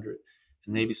 200,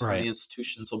 and maybe some of the Right.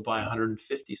 institutions will buy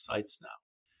 150 sites now.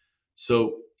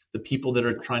 So the people that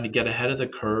are trying to get ahead of the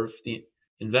curve, the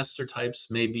investor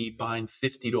types, may be buying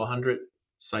 50 to 100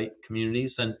 site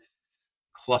communities and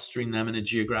clustering them in a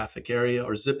geographic area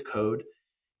or zip code,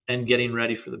 and getting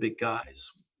ready for the big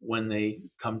guys when they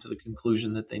come to the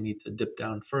conclusion that they need to dip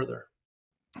down further.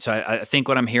 So I think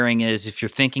what I'm hearing is, if you're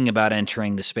thinking about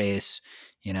entering the space,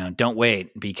 don't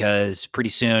wait, because pretty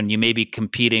soon you may be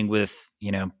competing with,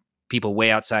 people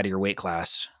way outside of your weight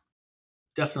class.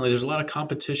 Definitely, there's a lot of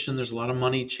competition. There's a lot of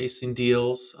money chasing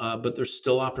deals, but there's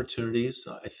still opportunities.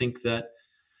 I think that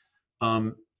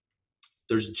um,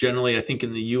 there's generally, I think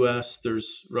in the U.S.,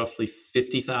 there's roughly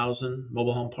 50,000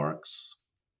 mobile home parks,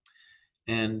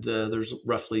 and there's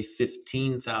roughly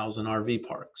 15,000 RV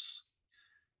parks.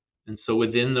 And so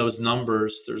within those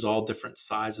numbers, there's all different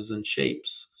sizes and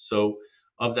shapes. So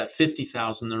of that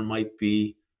 50,000, there might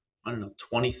be,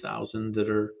 20,000 that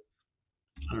are,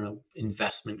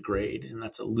 investment grade, and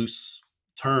that's a loose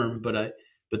term, but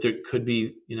there could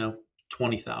be,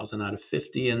 20,000 out of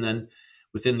 50, and then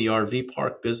within the RV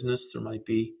park business, there might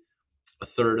be a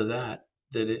third of that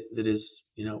is,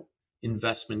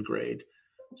 investment grade.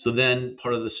 So then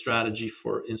part of the strategy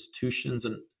for institutions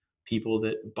and people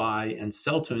that buy and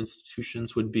sell to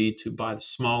institutions would be to buy the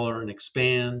smaller and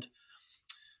expand,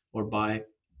 or buy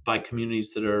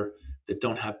communities that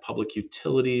don't have public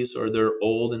utilities, or they're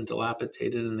old and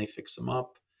dilapidated and they fix them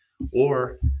up,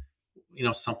 or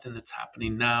something that's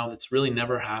happening now that's really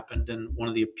never happened. And one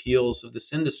of the appeals of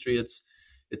this industry, it's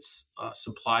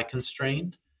supply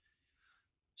constrained.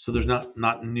 So there's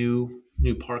not new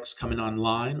parks coming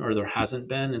online, or there hasn't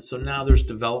been, and so now there's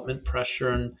development pressure,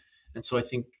 and so I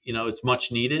think it's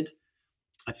much needed.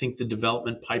 I think the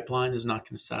development pipeline is not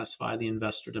going to satisfy the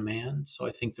investor demand, so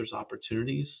I think there's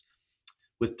opportunities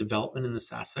with development in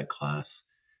this asset class.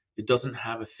 It doesn't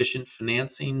have efficient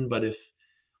financing, but if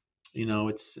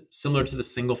it's similar to the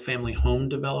single family home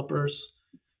developers.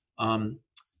 Um,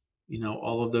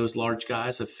 all of those large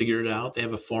guys have figured it out. They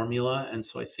have a formula. And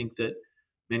so I think that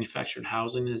manufactured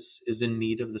housing is in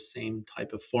need of the same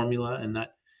type of formula, and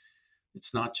that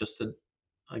it's not just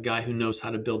a guy who knows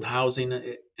how to build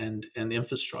housing and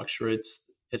infrastructure. It's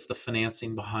the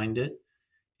financing behind it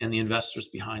and the investors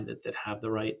behind it that have the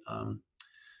right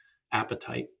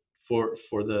appetite for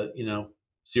the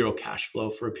zero cash flow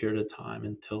for a period of time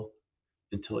until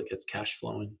it gets cash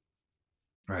flowing.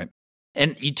 Right.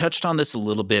 And you touched on this a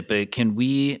little bit, but can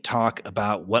we talk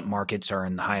about what markets are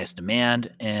in the highest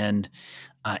demand, and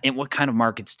in what kind of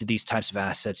markets do these types of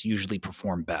assets usually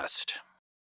perform best?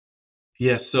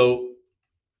 Yeah, so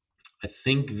I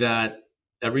think that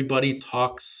everybody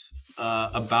talks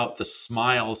about the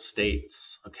smile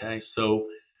states. Okay, so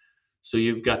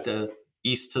you've got the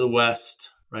east to the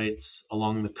west, right? It's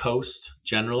along the coast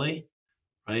generally,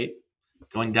 right?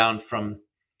 Going down from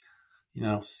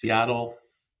Seattle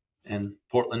and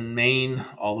Portland, Maine,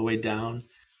 all the way down.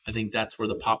 I think that's where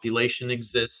the population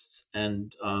exists,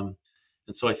 and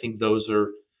so I think those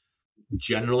are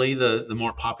generally the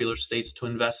more popular states to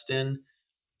invest in.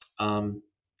 Um,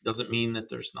 doesn't mean that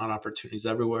there's not opportunities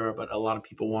everywhere, but a lot of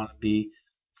people want to be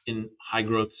in high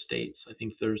growth states. I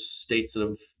think there's states that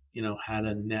have had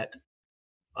a net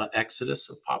exodus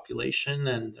of population,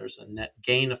 and there's a net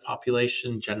gain of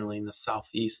population generally in the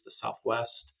southeast, the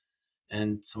southwest,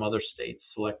 and some other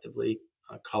states selectively,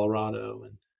 Colorado,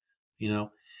 and you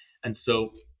know, and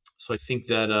so I think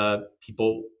that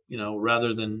people,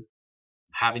 rather than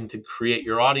having to create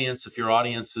your audience, if your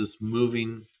audience is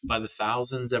moving by the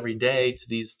thousands every day to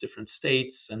these different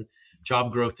states and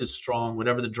job growth is strong,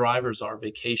 whatever the drivers are,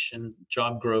 vacation,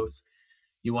 job growth,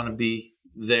 you want to be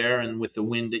there and with the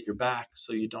wind at your back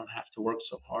so you don't have to work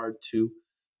so hard to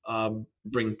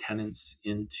bring tenants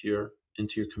into your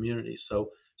community. So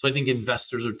I think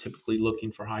investors are typically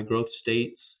looking for high growth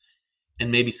states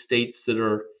and maybe states that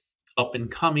are up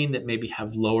and coming, that maybe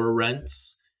have lower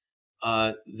rents,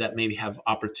 that maybe have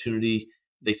opportunity.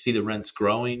 They see the rents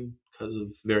growing because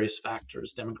of various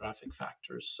factors, demographic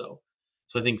factors. So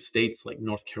I think states like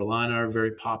North Carolina are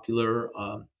very popular.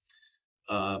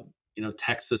 Uh,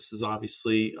 Texas is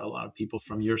obviously a lot of people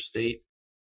from your state,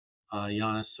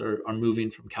 Giannis, are moving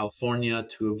from California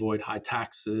to avoid high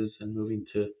taxes and moving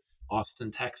to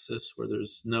Austin, Texas, where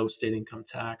there's no state income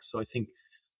tax. So I think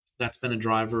that's been a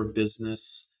driver of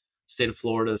business. State of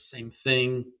Florida, same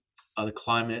thing. The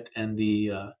climate and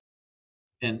the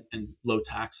and low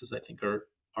taxes, I think,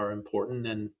 are important,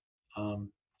 and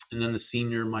then the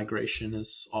senior migration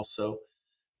is also,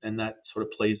 and that sort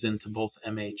of plays into both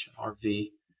MH and RV.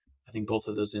 I think both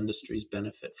of those industries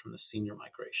benefit from the senior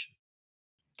migration.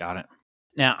 Got it.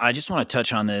 Now, I just want to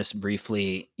touch on this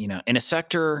briefly. In a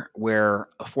sector where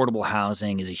affordable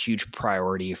housing is a huge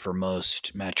priority for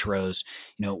most metros,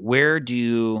 where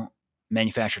do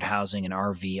manufactured housing and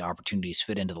RV opportunities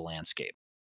fit into the landscape?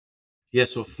 Yeah,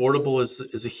 so affordable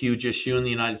is a huge issue in the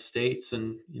United States,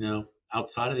 and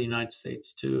outside of the United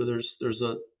States too. There's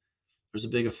a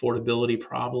big affordability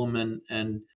problem,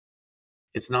 and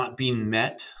it's not being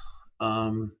met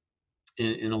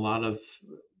in a lot of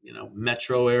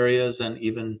metro areas and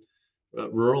even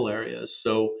rural areas.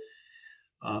 So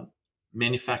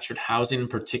manufactured housing in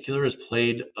particular has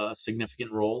played a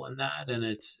significant role in that, and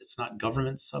it's not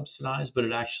government subsidized, but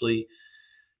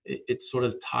it's sort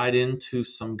of tied into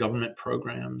some government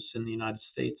programs in the United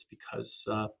States because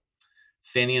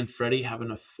Fannie and Freddie have an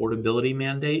affordability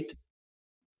mandate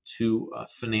to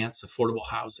finance affordable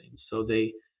housing. So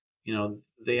they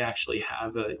actually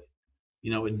have a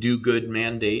do good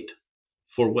mandate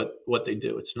for what they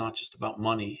do. It's not just about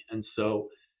money, and so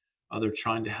they're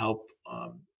trying to help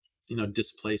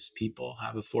displaced people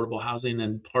have affordable housing,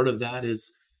 and part of that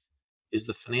is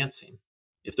the financing.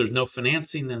 If there's no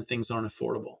financing, then things aren't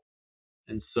affordable,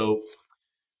 and so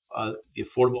the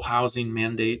affordable housing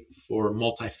mandate for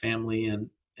multifamily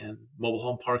and mobile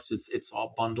home parks, it's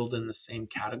all bundled in the same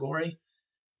category,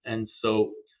 and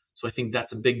so I think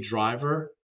that's a big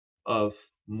driver of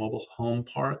mobile home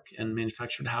park and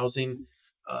manufactured housing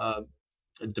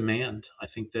demand. I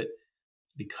think that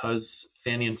because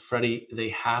Fannie and Freddie, they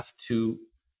have to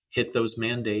hit those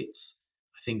mandates,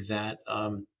 I think that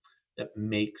that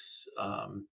makes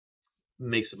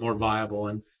it more viable.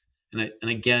 And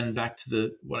again, back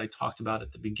to what I talked about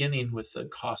at the beginning with the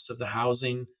cost of the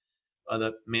housing,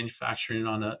 the manufacturing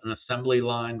on an assembly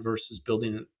line versus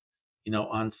building it,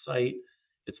 on site,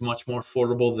 it's much more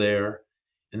affordable there.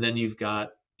 And then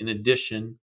in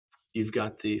addition, you've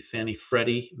got the Fannie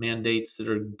Freddie mandates that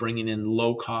are bringing in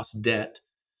low cost debt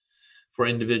for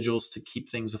individuals to keep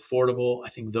things affordable. I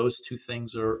think those two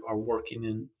things are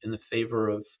working in the favor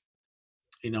of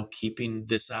keeping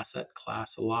this asset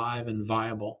class alive and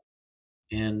viable.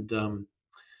 And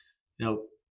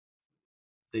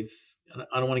they've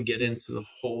I don't want to get into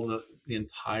the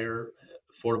entire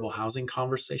affordable housing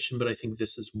conversation, but I think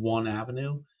this is one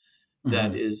avenue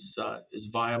that is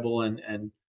viable,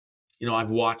 and I've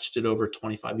watched it over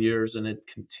 25 years, and it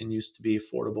continues to be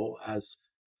affordable. As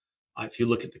if you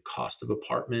look at the cost of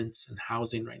apartments and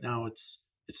housing right now, it's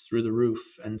through the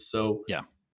roof, and so Yeah.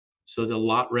 so the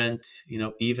lot rent,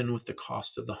 even with the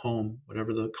cost of the home,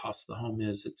 whatever the cost of the home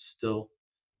is, it's still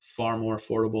far more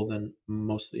affordable than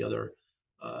most of the other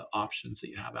options that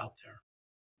you have out there.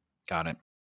 Got it.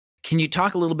 Can you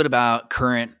talk a little bit about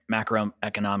current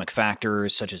macroeconomic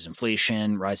factors such as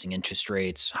inflation, rising interest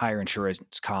rates, higher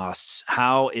insurance costs?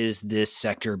 How is this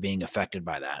sector being affected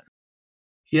by that?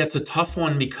 Yeah, it's a tough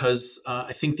one because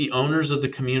I think the owners of the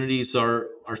communities are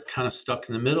kind of stuck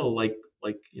in the middle.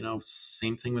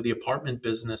 Same thing with the apartment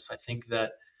business. I think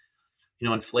that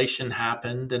inflation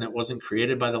happened and it wasn't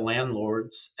created by the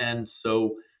landlords, and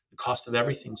so the cost of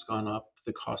everything's gone up.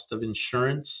 The cost of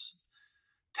insurance,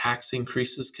 tax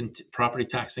increases, property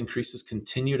tax increases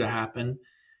continue to happen,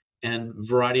 and a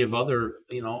variety of other,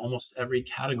 almost every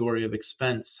category of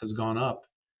expense has gone up.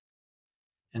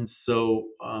 And so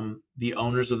the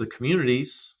owners of the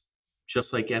communities,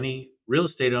 just like any real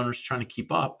estate owners trying to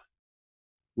keep up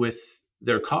with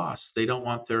their costs, they don't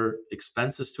want their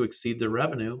expenses to exceed their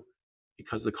revenue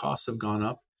because the costs have gone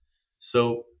up.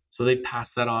 So So they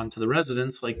pass that on to the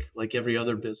residents like every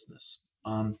other business.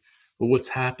 But what's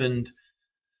happened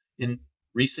in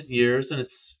recent years, and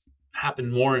it's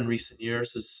happened more in recent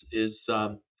years, is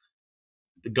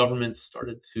the government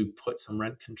started to put some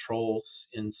rent controls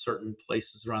in certain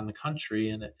places around the country,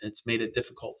 and it's made it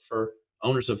difficult for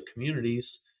owners of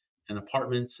communities and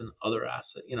apartments and other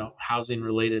housing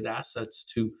related assets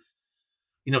to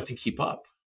keep up,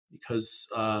 because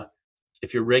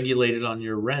if you're regulated on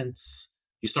your rents,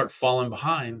 you start falling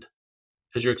behind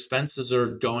because your expenses are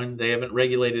going. They haven't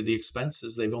regulated the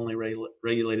expenses; they've only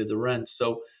regulated the rent.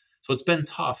 So it's been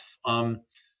tough.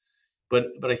 But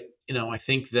I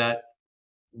think that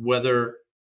whether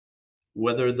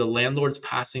the landlord's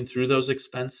passing through those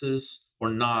expenses or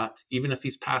not, even if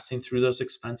he's passing through those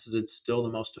expenses, it's still the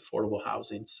most affordable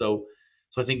housing. So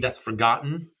I think that's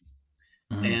forgotten,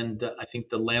 and I think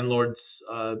the landlords,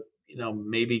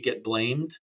 maybe get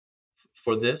blamed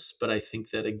for this, but I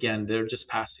think that again, they're just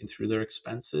passing through their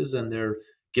expenses and they're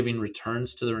giving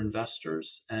returns to their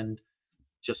investors, and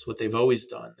just what they've always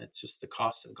done. It's just the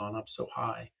costs have gone up so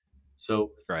high.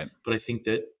 So, Right. but I think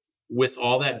that with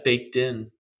all that baked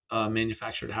in,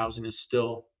 manufactured housing is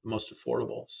still the most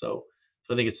affordable. So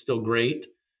I think it's still great,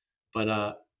 but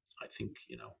I think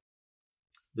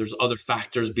there's other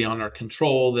factors beyond our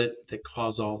control that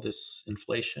cause all this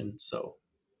inflation. So,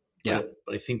 Yeah.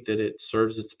 but I think that it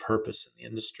serves its purpose in the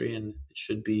industry, and it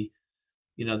should be,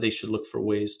 they should look for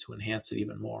ways to enhance it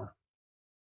even more.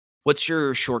 What's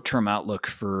your short-term outlook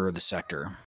for the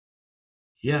sector?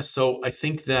 Yeah, so I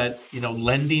think that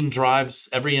lending drives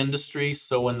every industry.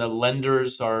 So when the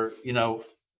lenders are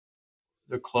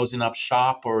they're closing up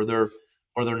shop, or they're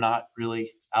not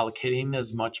really allocating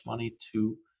as much money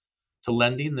to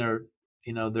lending, they're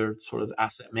sort of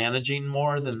asset managing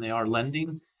more than they are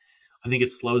lending. I think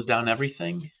it slows down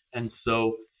everything. And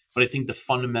so, but I think the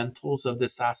fundamentals of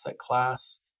this asset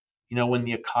class, when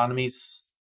the economy's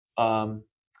um,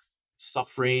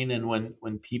 suffering, and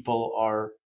when people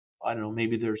are, I don't know,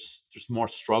 maybe there's more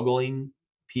struggling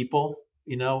people,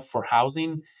 for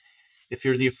housing. If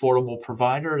you're the affordable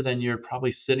provider, then you're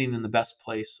probably sitting in the best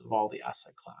place of all the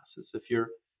asset classes. If you're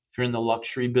in the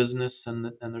luxury business,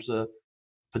 and there's a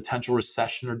potential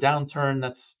recession or downturn,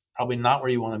 that's probably not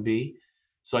where you want to be.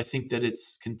 So I think that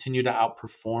it's continued to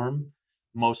outperform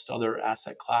most other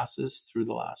asset classes through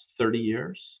the last 30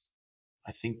 years.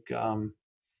 I think,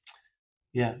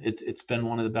 it's been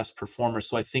one of the best performers.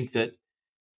 So I think that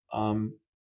um,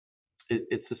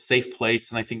 it's a safe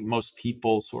place, and I think most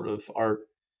people sort of are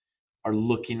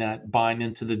looking at buying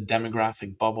into the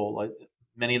demographic bubble. Like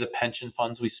many of the pension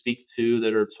funds we speak to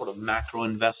that are sort of macro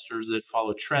investors that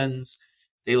follow trends,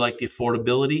 they like the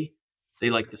affordability, they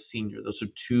like the senior. Those are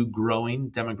two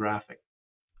growing demographic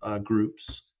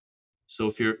groups. So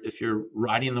if you're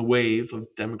riding the wave of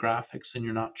demographics and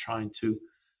you're not trying to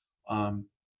um,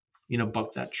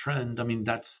 buck that trend, I mean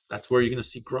that's where you're going to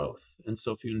see growth. And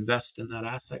so if you invest in that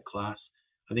asset class,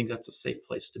 I think that's a safe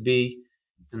place to be,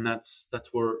 and that's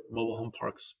where mobile home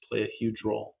parks play a huge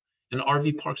role, and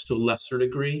RV parks to a lesser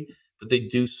degree, but they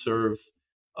do serve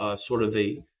sort of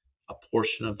a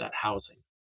portion of that housing.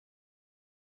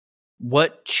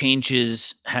 What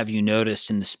changes have you noticed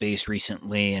in the space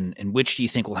recently, and which do you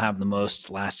think will have the most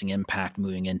lasting impact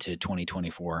moving into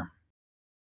 2024?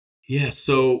 Yeah,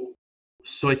 so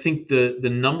I think the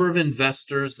number of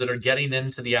investors that are getting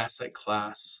into the asset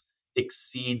class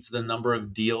exceeds the number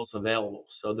of deals available.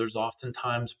 So there's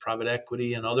oftentimes private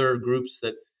equity and other groups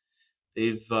that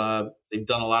they've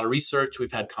done a lot of research.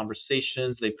 We've had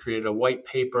conversations. They've created a white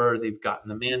paper. They've gotten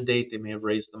the mandate. They may have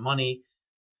raised the money,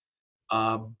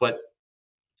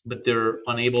 but they're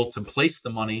unable to place the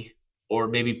money, or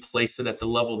maybe place it at the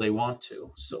level they want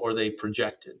to, or they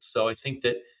projected. So I think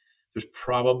that there's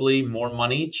probably more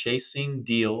money chasing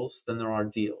deals than there are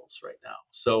deals right now.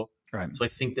 So Right. so I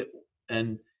think that,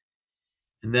 and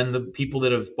then the people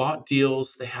that have bought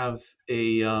deals, they have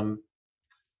a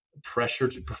pressure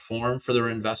to perform for their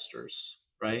investors,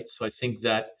 right? So I think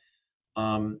that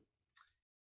um,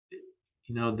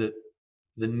 the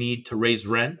need to raise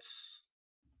rents,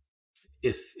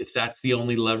 if that's the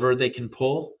only lever they can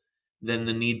pull, then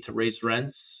the need to raise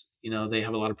rents, they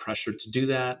have a lot of pressure to do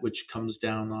that, which comes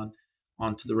down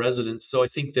onto the residents. So I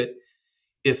think that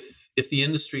if the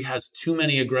industry has too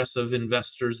many aggressive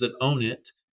investors that own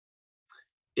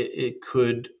it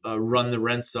could run the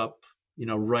rents up,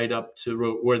 right up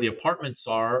to where the apartments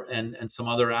are, and some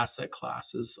other asset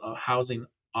classes, housing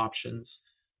options,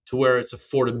 to where its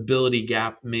affordability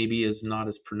gap maybe is not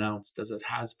as pronounced as it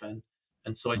has been.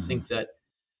 And so I Mhm. think that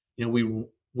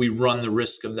we run the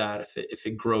risk of that if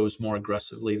it grows more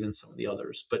aggressively than some of the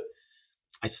others. But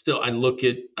I look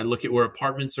at where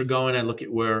apartments are going. I look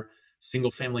at where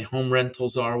single family home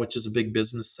rentals are, which is a big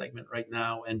business segment right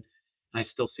now, and I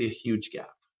still see a huge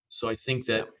gap. So I think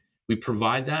Yeah. that we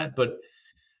provide that, but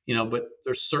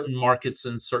there's certain markets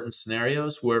and certain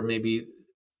scenarios where maybe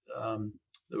um,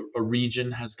 a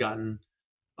region has gotten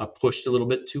pushed a little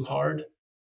bit too hard.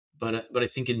 But I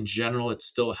think in general, it's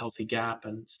still a healthy gap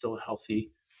and still a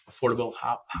healthy, affordable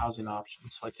housing option.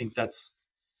 So I think that's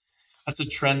a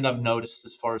trend I've noticed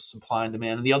as far as supply and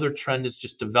demand. And the other trend is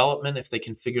just development. If they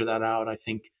can figure that out, I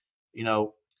think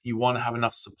you want to have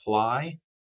enough supply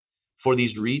for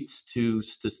these REITs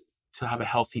to have a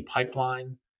healthy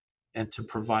pipeline and to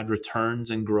provide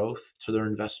returns and growth to their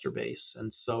investor base.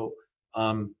 And so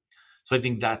I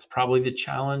think that's probably the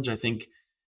challenge. I think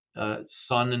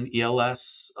Sun and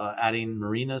ELS adding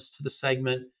marinas to the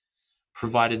segment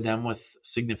provided them with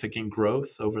significant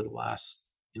growth over the last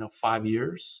 5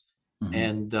 years, Mhm.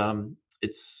 and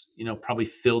it's probably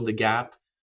filled the gap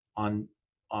on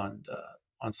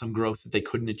on some growth that they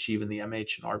couldn't achieve in the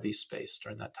MH and RV space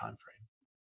during that time frame.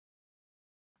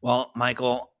 Well,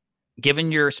 Michael,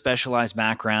 given your specialized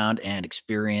background and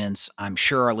experience, I'm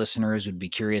sure our listeners would be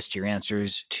curious to your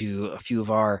answers to a few of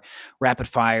our rapid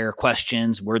fire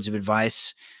questions, words of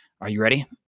advice. Are you ready?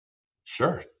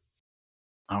 Sure.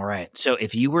 All right. So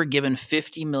if you were given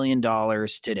 $50 million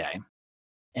today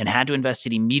and had to invest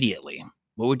it immediately,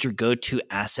 what would your go-to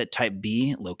asset type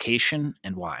be, location,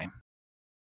 and why?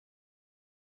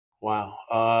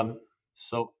 Wow.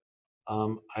 So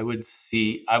I would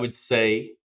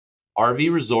say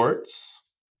RV resorts,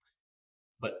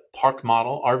 but park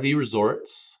model RV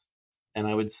resorts, and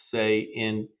I would say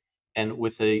and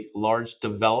with a large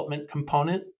development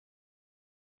component,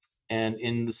 and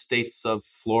in the states of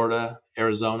Florida,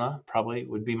 Arizona, probably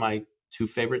would be my two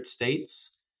favorite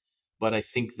states. But I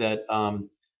think that the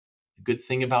good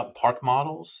thing about park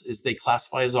models is they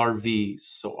classify as RVs.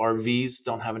 So RVs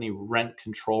don't have any rent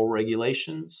control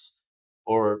regulations,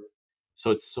 or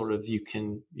so it's sort of you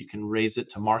can raise it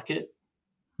to market,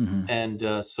 Mhm.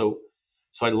 and so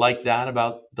I like that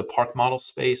about the park model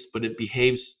space. But it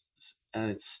behaves and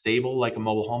it's stable like a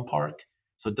mobile home park,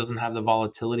 so it doesn't have the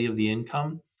volatility of the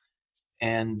income,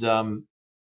 and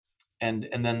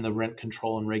and then the rent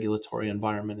control and regulatory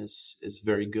environment is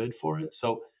very good for it.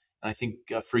 So I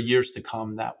think for years to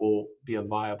come, that will be a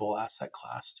viable asset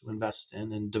class to invest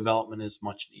in, and development is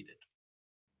much needed.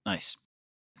 Nice.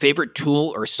 Favorite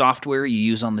tool or software you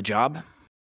use on the job?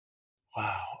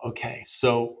 Wow. Okay.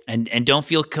 So And don't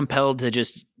feel compelled to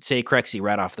just say Crexy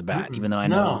right off the bat, even though I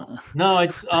no, know. no,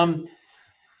 it's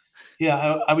yeah.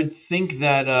 I would think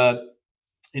that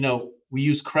we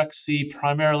use Crexy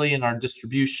primarily in our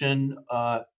distribution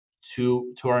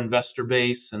to our investor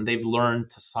base, and they've learned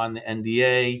to sign the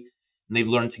NDA, and they've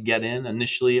learned to get in.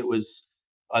 Initially, it was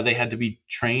they had to be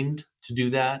trained to do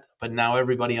that, but now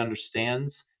everybody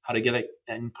understands how to get it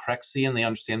in Crexy, and they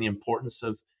understand the importance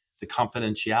of the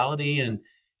confidentiality,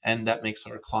 and that makes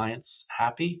our clients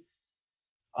happy.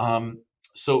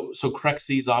 So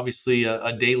Crexy is obviously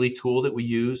a daily tool that we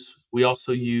use. We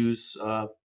also use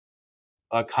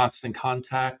Constant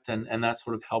Contact, and that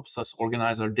sort of helps us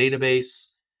organize our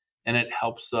database, and it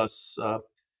helps us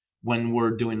when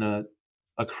we're doing a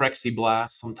Crexy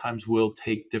blast. Sometimes we'll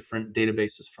take different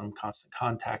databases from Constant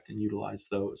Contact and utilize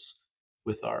those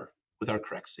with our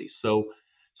Crexy. So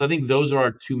I think those are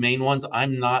our two main ones.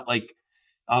 I'm not like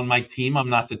on my team. I'm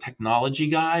not the technology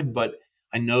guy, but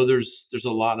I know there's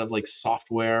a lot of like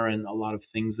software and a lot of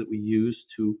things that we use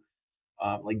to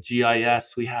like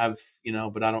GIS we have,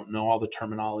 but I don't know all the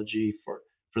terminology for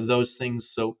those things.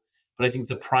 So, but I think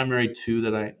the primary two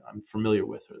that I'm familiar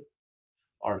with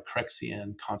are Crexy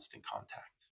and Constant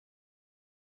Contact.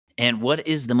 And what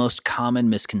is the most common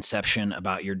misconception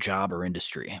about your job or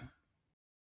industry?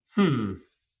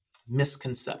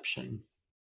 Misconception.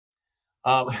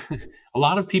 Uh, a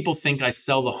lot of people think I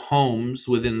sell the homes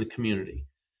within the community.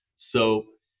 So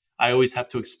I always have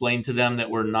to explain to them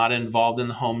that we're not involved in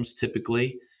the homes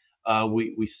typically.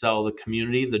 We sell the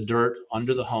community, the dirt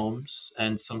under the homes,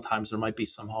 and sometimes there might be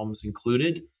some homes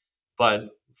included, but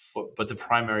the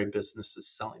primary business is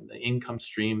selling the income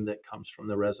stream that comes from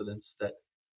the residents that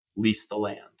lease the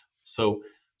land. So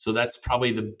that's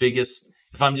probably the biggest.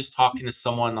 If I'm just talking to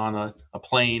someone on a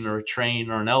plane or a train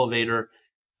or an elevator,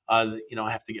 I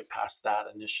have to get past that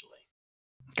initially.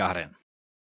 Got it.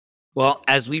 Well,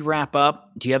 as we wrap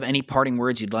up, do you have any parting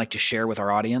words you'd like to share with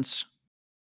our audience?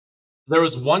 There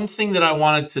was one thing that I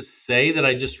wanted to say that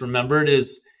I just remembered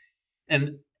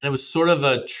and it was sort of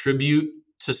a tribute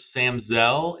to Sam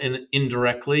Zell, and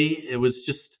indirectly, it was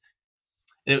just,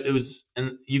 it was,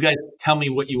 and you guys tell me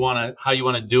how you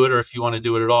want to do it, or if you want to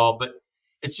do it at all. But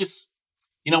it's just,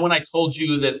 when I told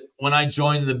you that when I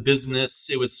joined the business,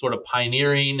 it was sort of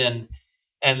pioneering, and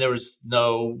there was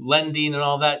no lending and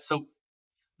all that. So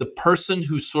the person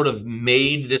who sort of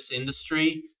made this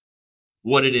industry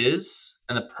what it is,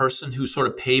 and the person who sort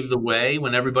of paved the way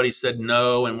when everybody said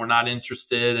no and we're not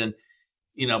interested, and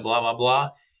blah blah blah,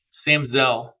 Sam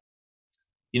Zell,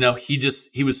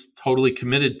 he was totally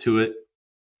committed to it,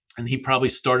 and he probably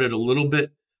started a little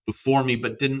bit before me,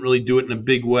 but didn't really do it in a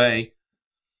big way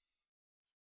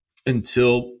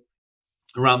until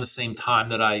around the same time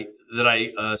that I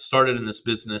started in this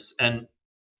business. And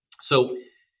so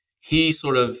he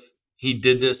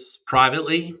did this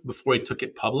privately before he took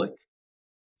it public.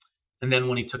 And then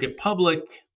when he took it public,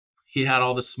 he had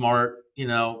all the smart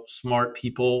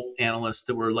people, analysts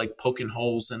that were like poking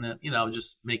holes in it,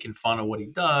 just making fun of what he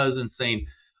does and saying,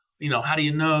 how do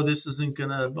you know this isn't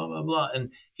gonna blah, blah, blah.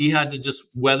 And he had to just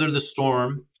weather the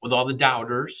storm with all the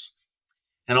doubters.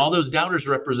 And all those doubters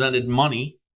represented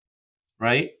money,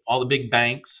 right? All the big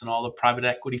banks and all the private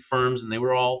equity firms, and they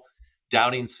were all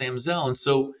doubting Sam Zell. And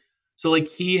so like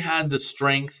he had the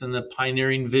strength and the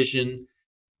pioneering vision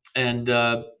and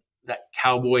that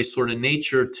cowboy sort of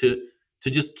nature to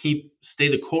just stay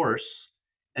the course.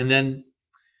 And then,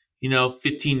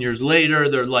 15 years later,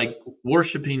 they're like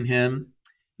worshiping him.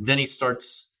 Then he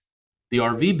starts the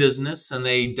RV business, and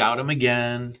they doubt him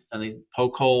again, and they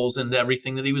poke holes into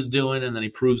everything that he was doing, and then he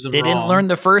proves them wrong. They didn't learn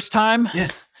the first time? Yeah.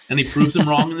 And he proves them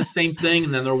wrong in the same thing,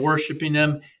 and then they're worshiping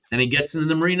him. Then he gets into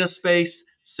the marina space,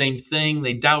 same thing.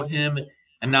 They doubt him,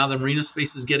 and now the marina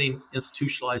space is getting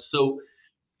institutionalized.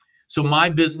 So my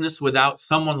business, without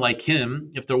someone like him,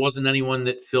 if there wasn't anyone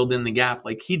that filled in the gap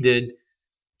like he did,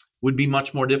 would be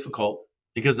much more difficult,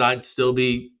 because I'd still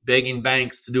be begging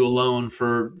banks to do a loan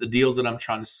for the deals that I'm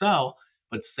trying to sell.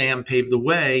 But Sam paved the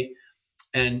way,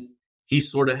 and he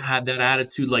sort of had that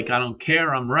attitude like, I don't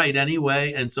care, I'm right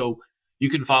anyway. And so you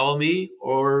can follow me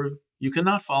or you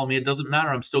cannot follow me. It doesn't matter.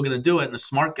 I'm still going to do it. And the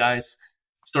smart guys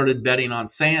started betting on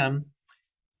Sam,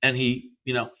 and he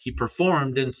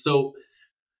performed. And so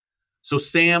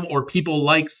Sam, or people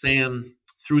like Sam,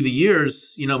 through the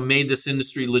years, made this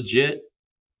industry legit,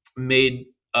 made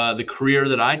the career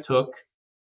that I took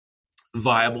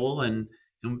viable, and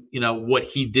what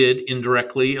he did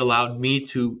indirectly allowed me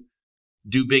to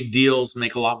do big deals,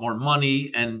 make a lot more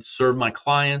money, and serve my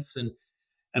clients, and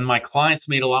my clients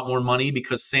made a lot more money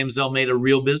because Sam Zell made a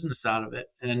real business out of it.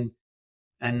 And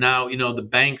now the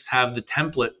banks have the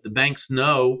template. The banks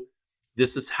know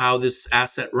this is how this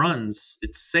asset runs.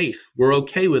 It's safe. We're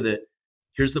okay with it.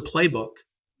 Here's the playbook.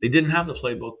 They didn't have the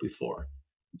playbook before.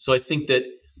 So I think that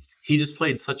he just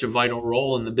played such a vital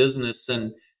role in the business.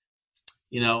 And,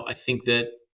 I think that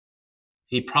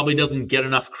he probably doesn't get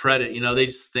enough credit. They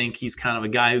just think he's kind of a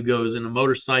guy who goes in a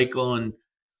motorcycle and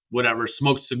whatever,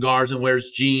 smokes cigars and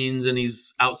wears jeans, and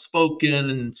he's outspoken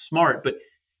and smart. But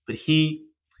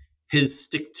his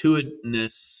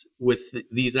stick-to-itness with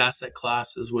these asset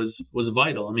classes was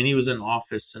vital. I mean, he was in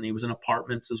office and he was in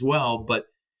apartments as well. But,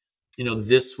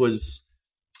 this was,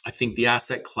 I think, the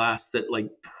asset class that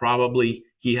probably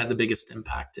he had the biggest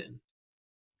impact in,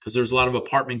 because there's a lot of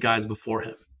apartment guys before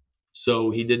him.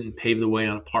 So he didn't pave the way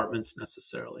on apartments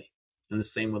necessarily. And the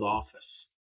same with office.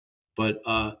 But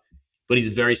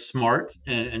he's very smart.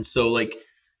 And so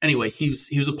anyway, he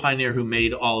was a pioneer who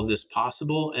made all of this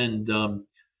possible. And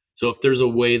so if there's a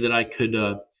way that I could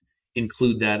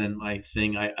include that in my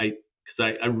thing, because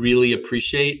I really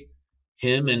appreciate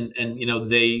him, and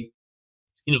they,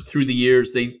 through the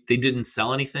years, they didn't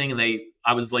sell anything, and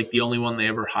I was the only one they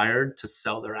ever hired to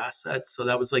sell their assets. So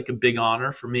that was a big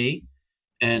honor for me.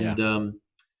 And,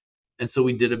 and so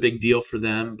we did a big deal for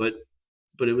them, but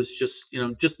it was just,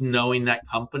 just knowing that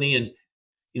company, and,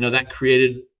 that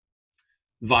created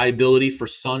viability for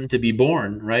Sun to be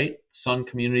born, right? Sun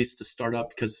Communities to start up,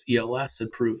 because ELS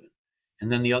had proven.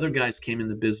 And then the other guys came in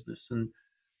the business, and,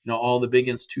 all the big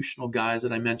institutional guys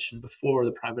that I mentioned before,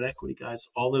 the private equity guys,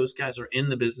 all those guys are in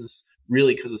the business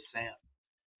really because of Sam.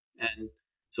 And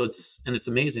so it's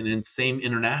amazing. And same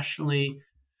internationally,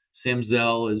 Sam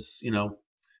Zell is,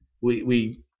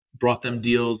 we brought them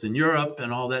deals in Europe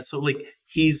and all that. So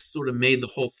he's sort of made the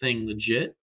whole thing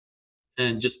legit.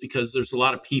 And just because there's a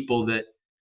lot of people that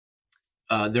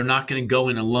they're not going to go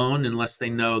in alone unless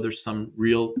they know there's some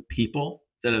real people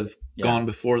that have gone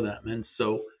before them. And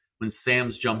so when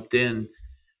Sam's jumped in,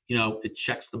 it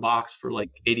checks the box for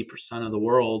 80% of the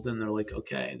world. And they're like,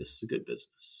 okay, this is a good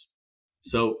business.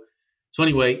 So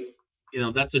anyway,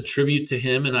 that's a tribute to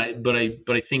him. And but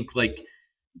I think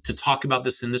to talk about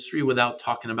this industry without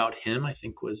talking about him, I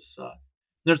think was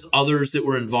There's others that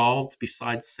were involved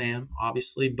besides Sam,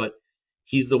 obviously, but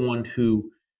he's the one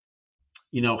who,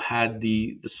 had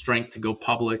the strength to go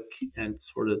public and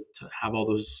sort of to have all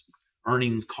those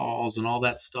earnings calls and all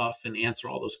that stuff and answer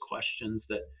all those questions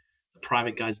that the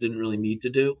private guys didn't really need to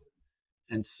do.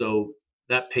 And so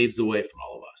that paves the way for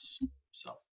all of us.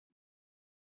 So.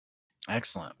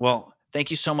 Excellent. Well, thank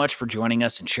you so much for joining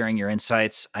us and sharing your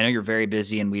insights. I know you're very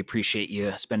busy and we appreciate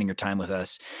you spending your time with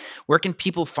us. Where can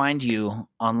people find you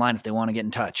online if they want to get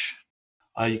in touch?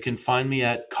 You can find me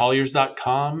at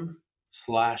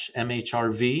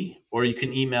colliers.com/MHRV, or you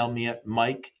can email me at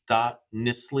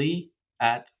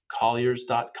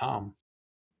mike.nisley@colliers.com.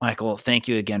 Michael, thank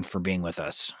you again for being with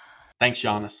us. Thanks,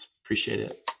 Giannis. Appreciate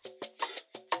it.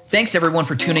 Thanks, everyone,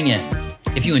 for tuning in.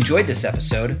 If you enjoyed this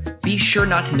episode, be sure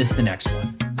not to miss the next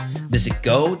one. Visit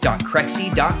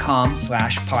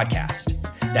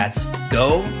go.crexi.com/podcast. That's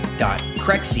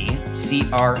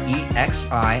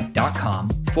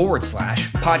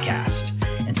go.crexi.com/podcast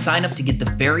and sign up to get the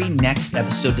very next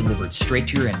episode delivered straight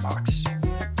to your inbox.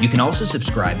 You can also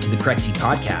subscribe to the Crexi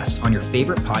podcast on your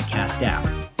favorite podcast app,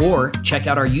 or check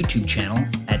out our YouTube channel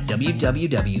at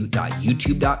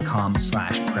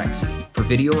www.youtube.com/Crexi for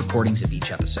video recordings of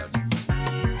each episode.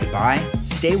 Goodbye,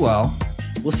 stay well,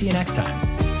 we'll see you next time.